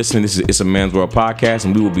again for listening. This is It's a Man's World Podcast,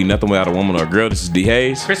 and we will be nothing without a woman or a girl. This is D.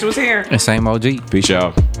 Hayes. Chris was here. and same OG. Peace,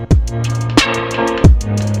 y'all.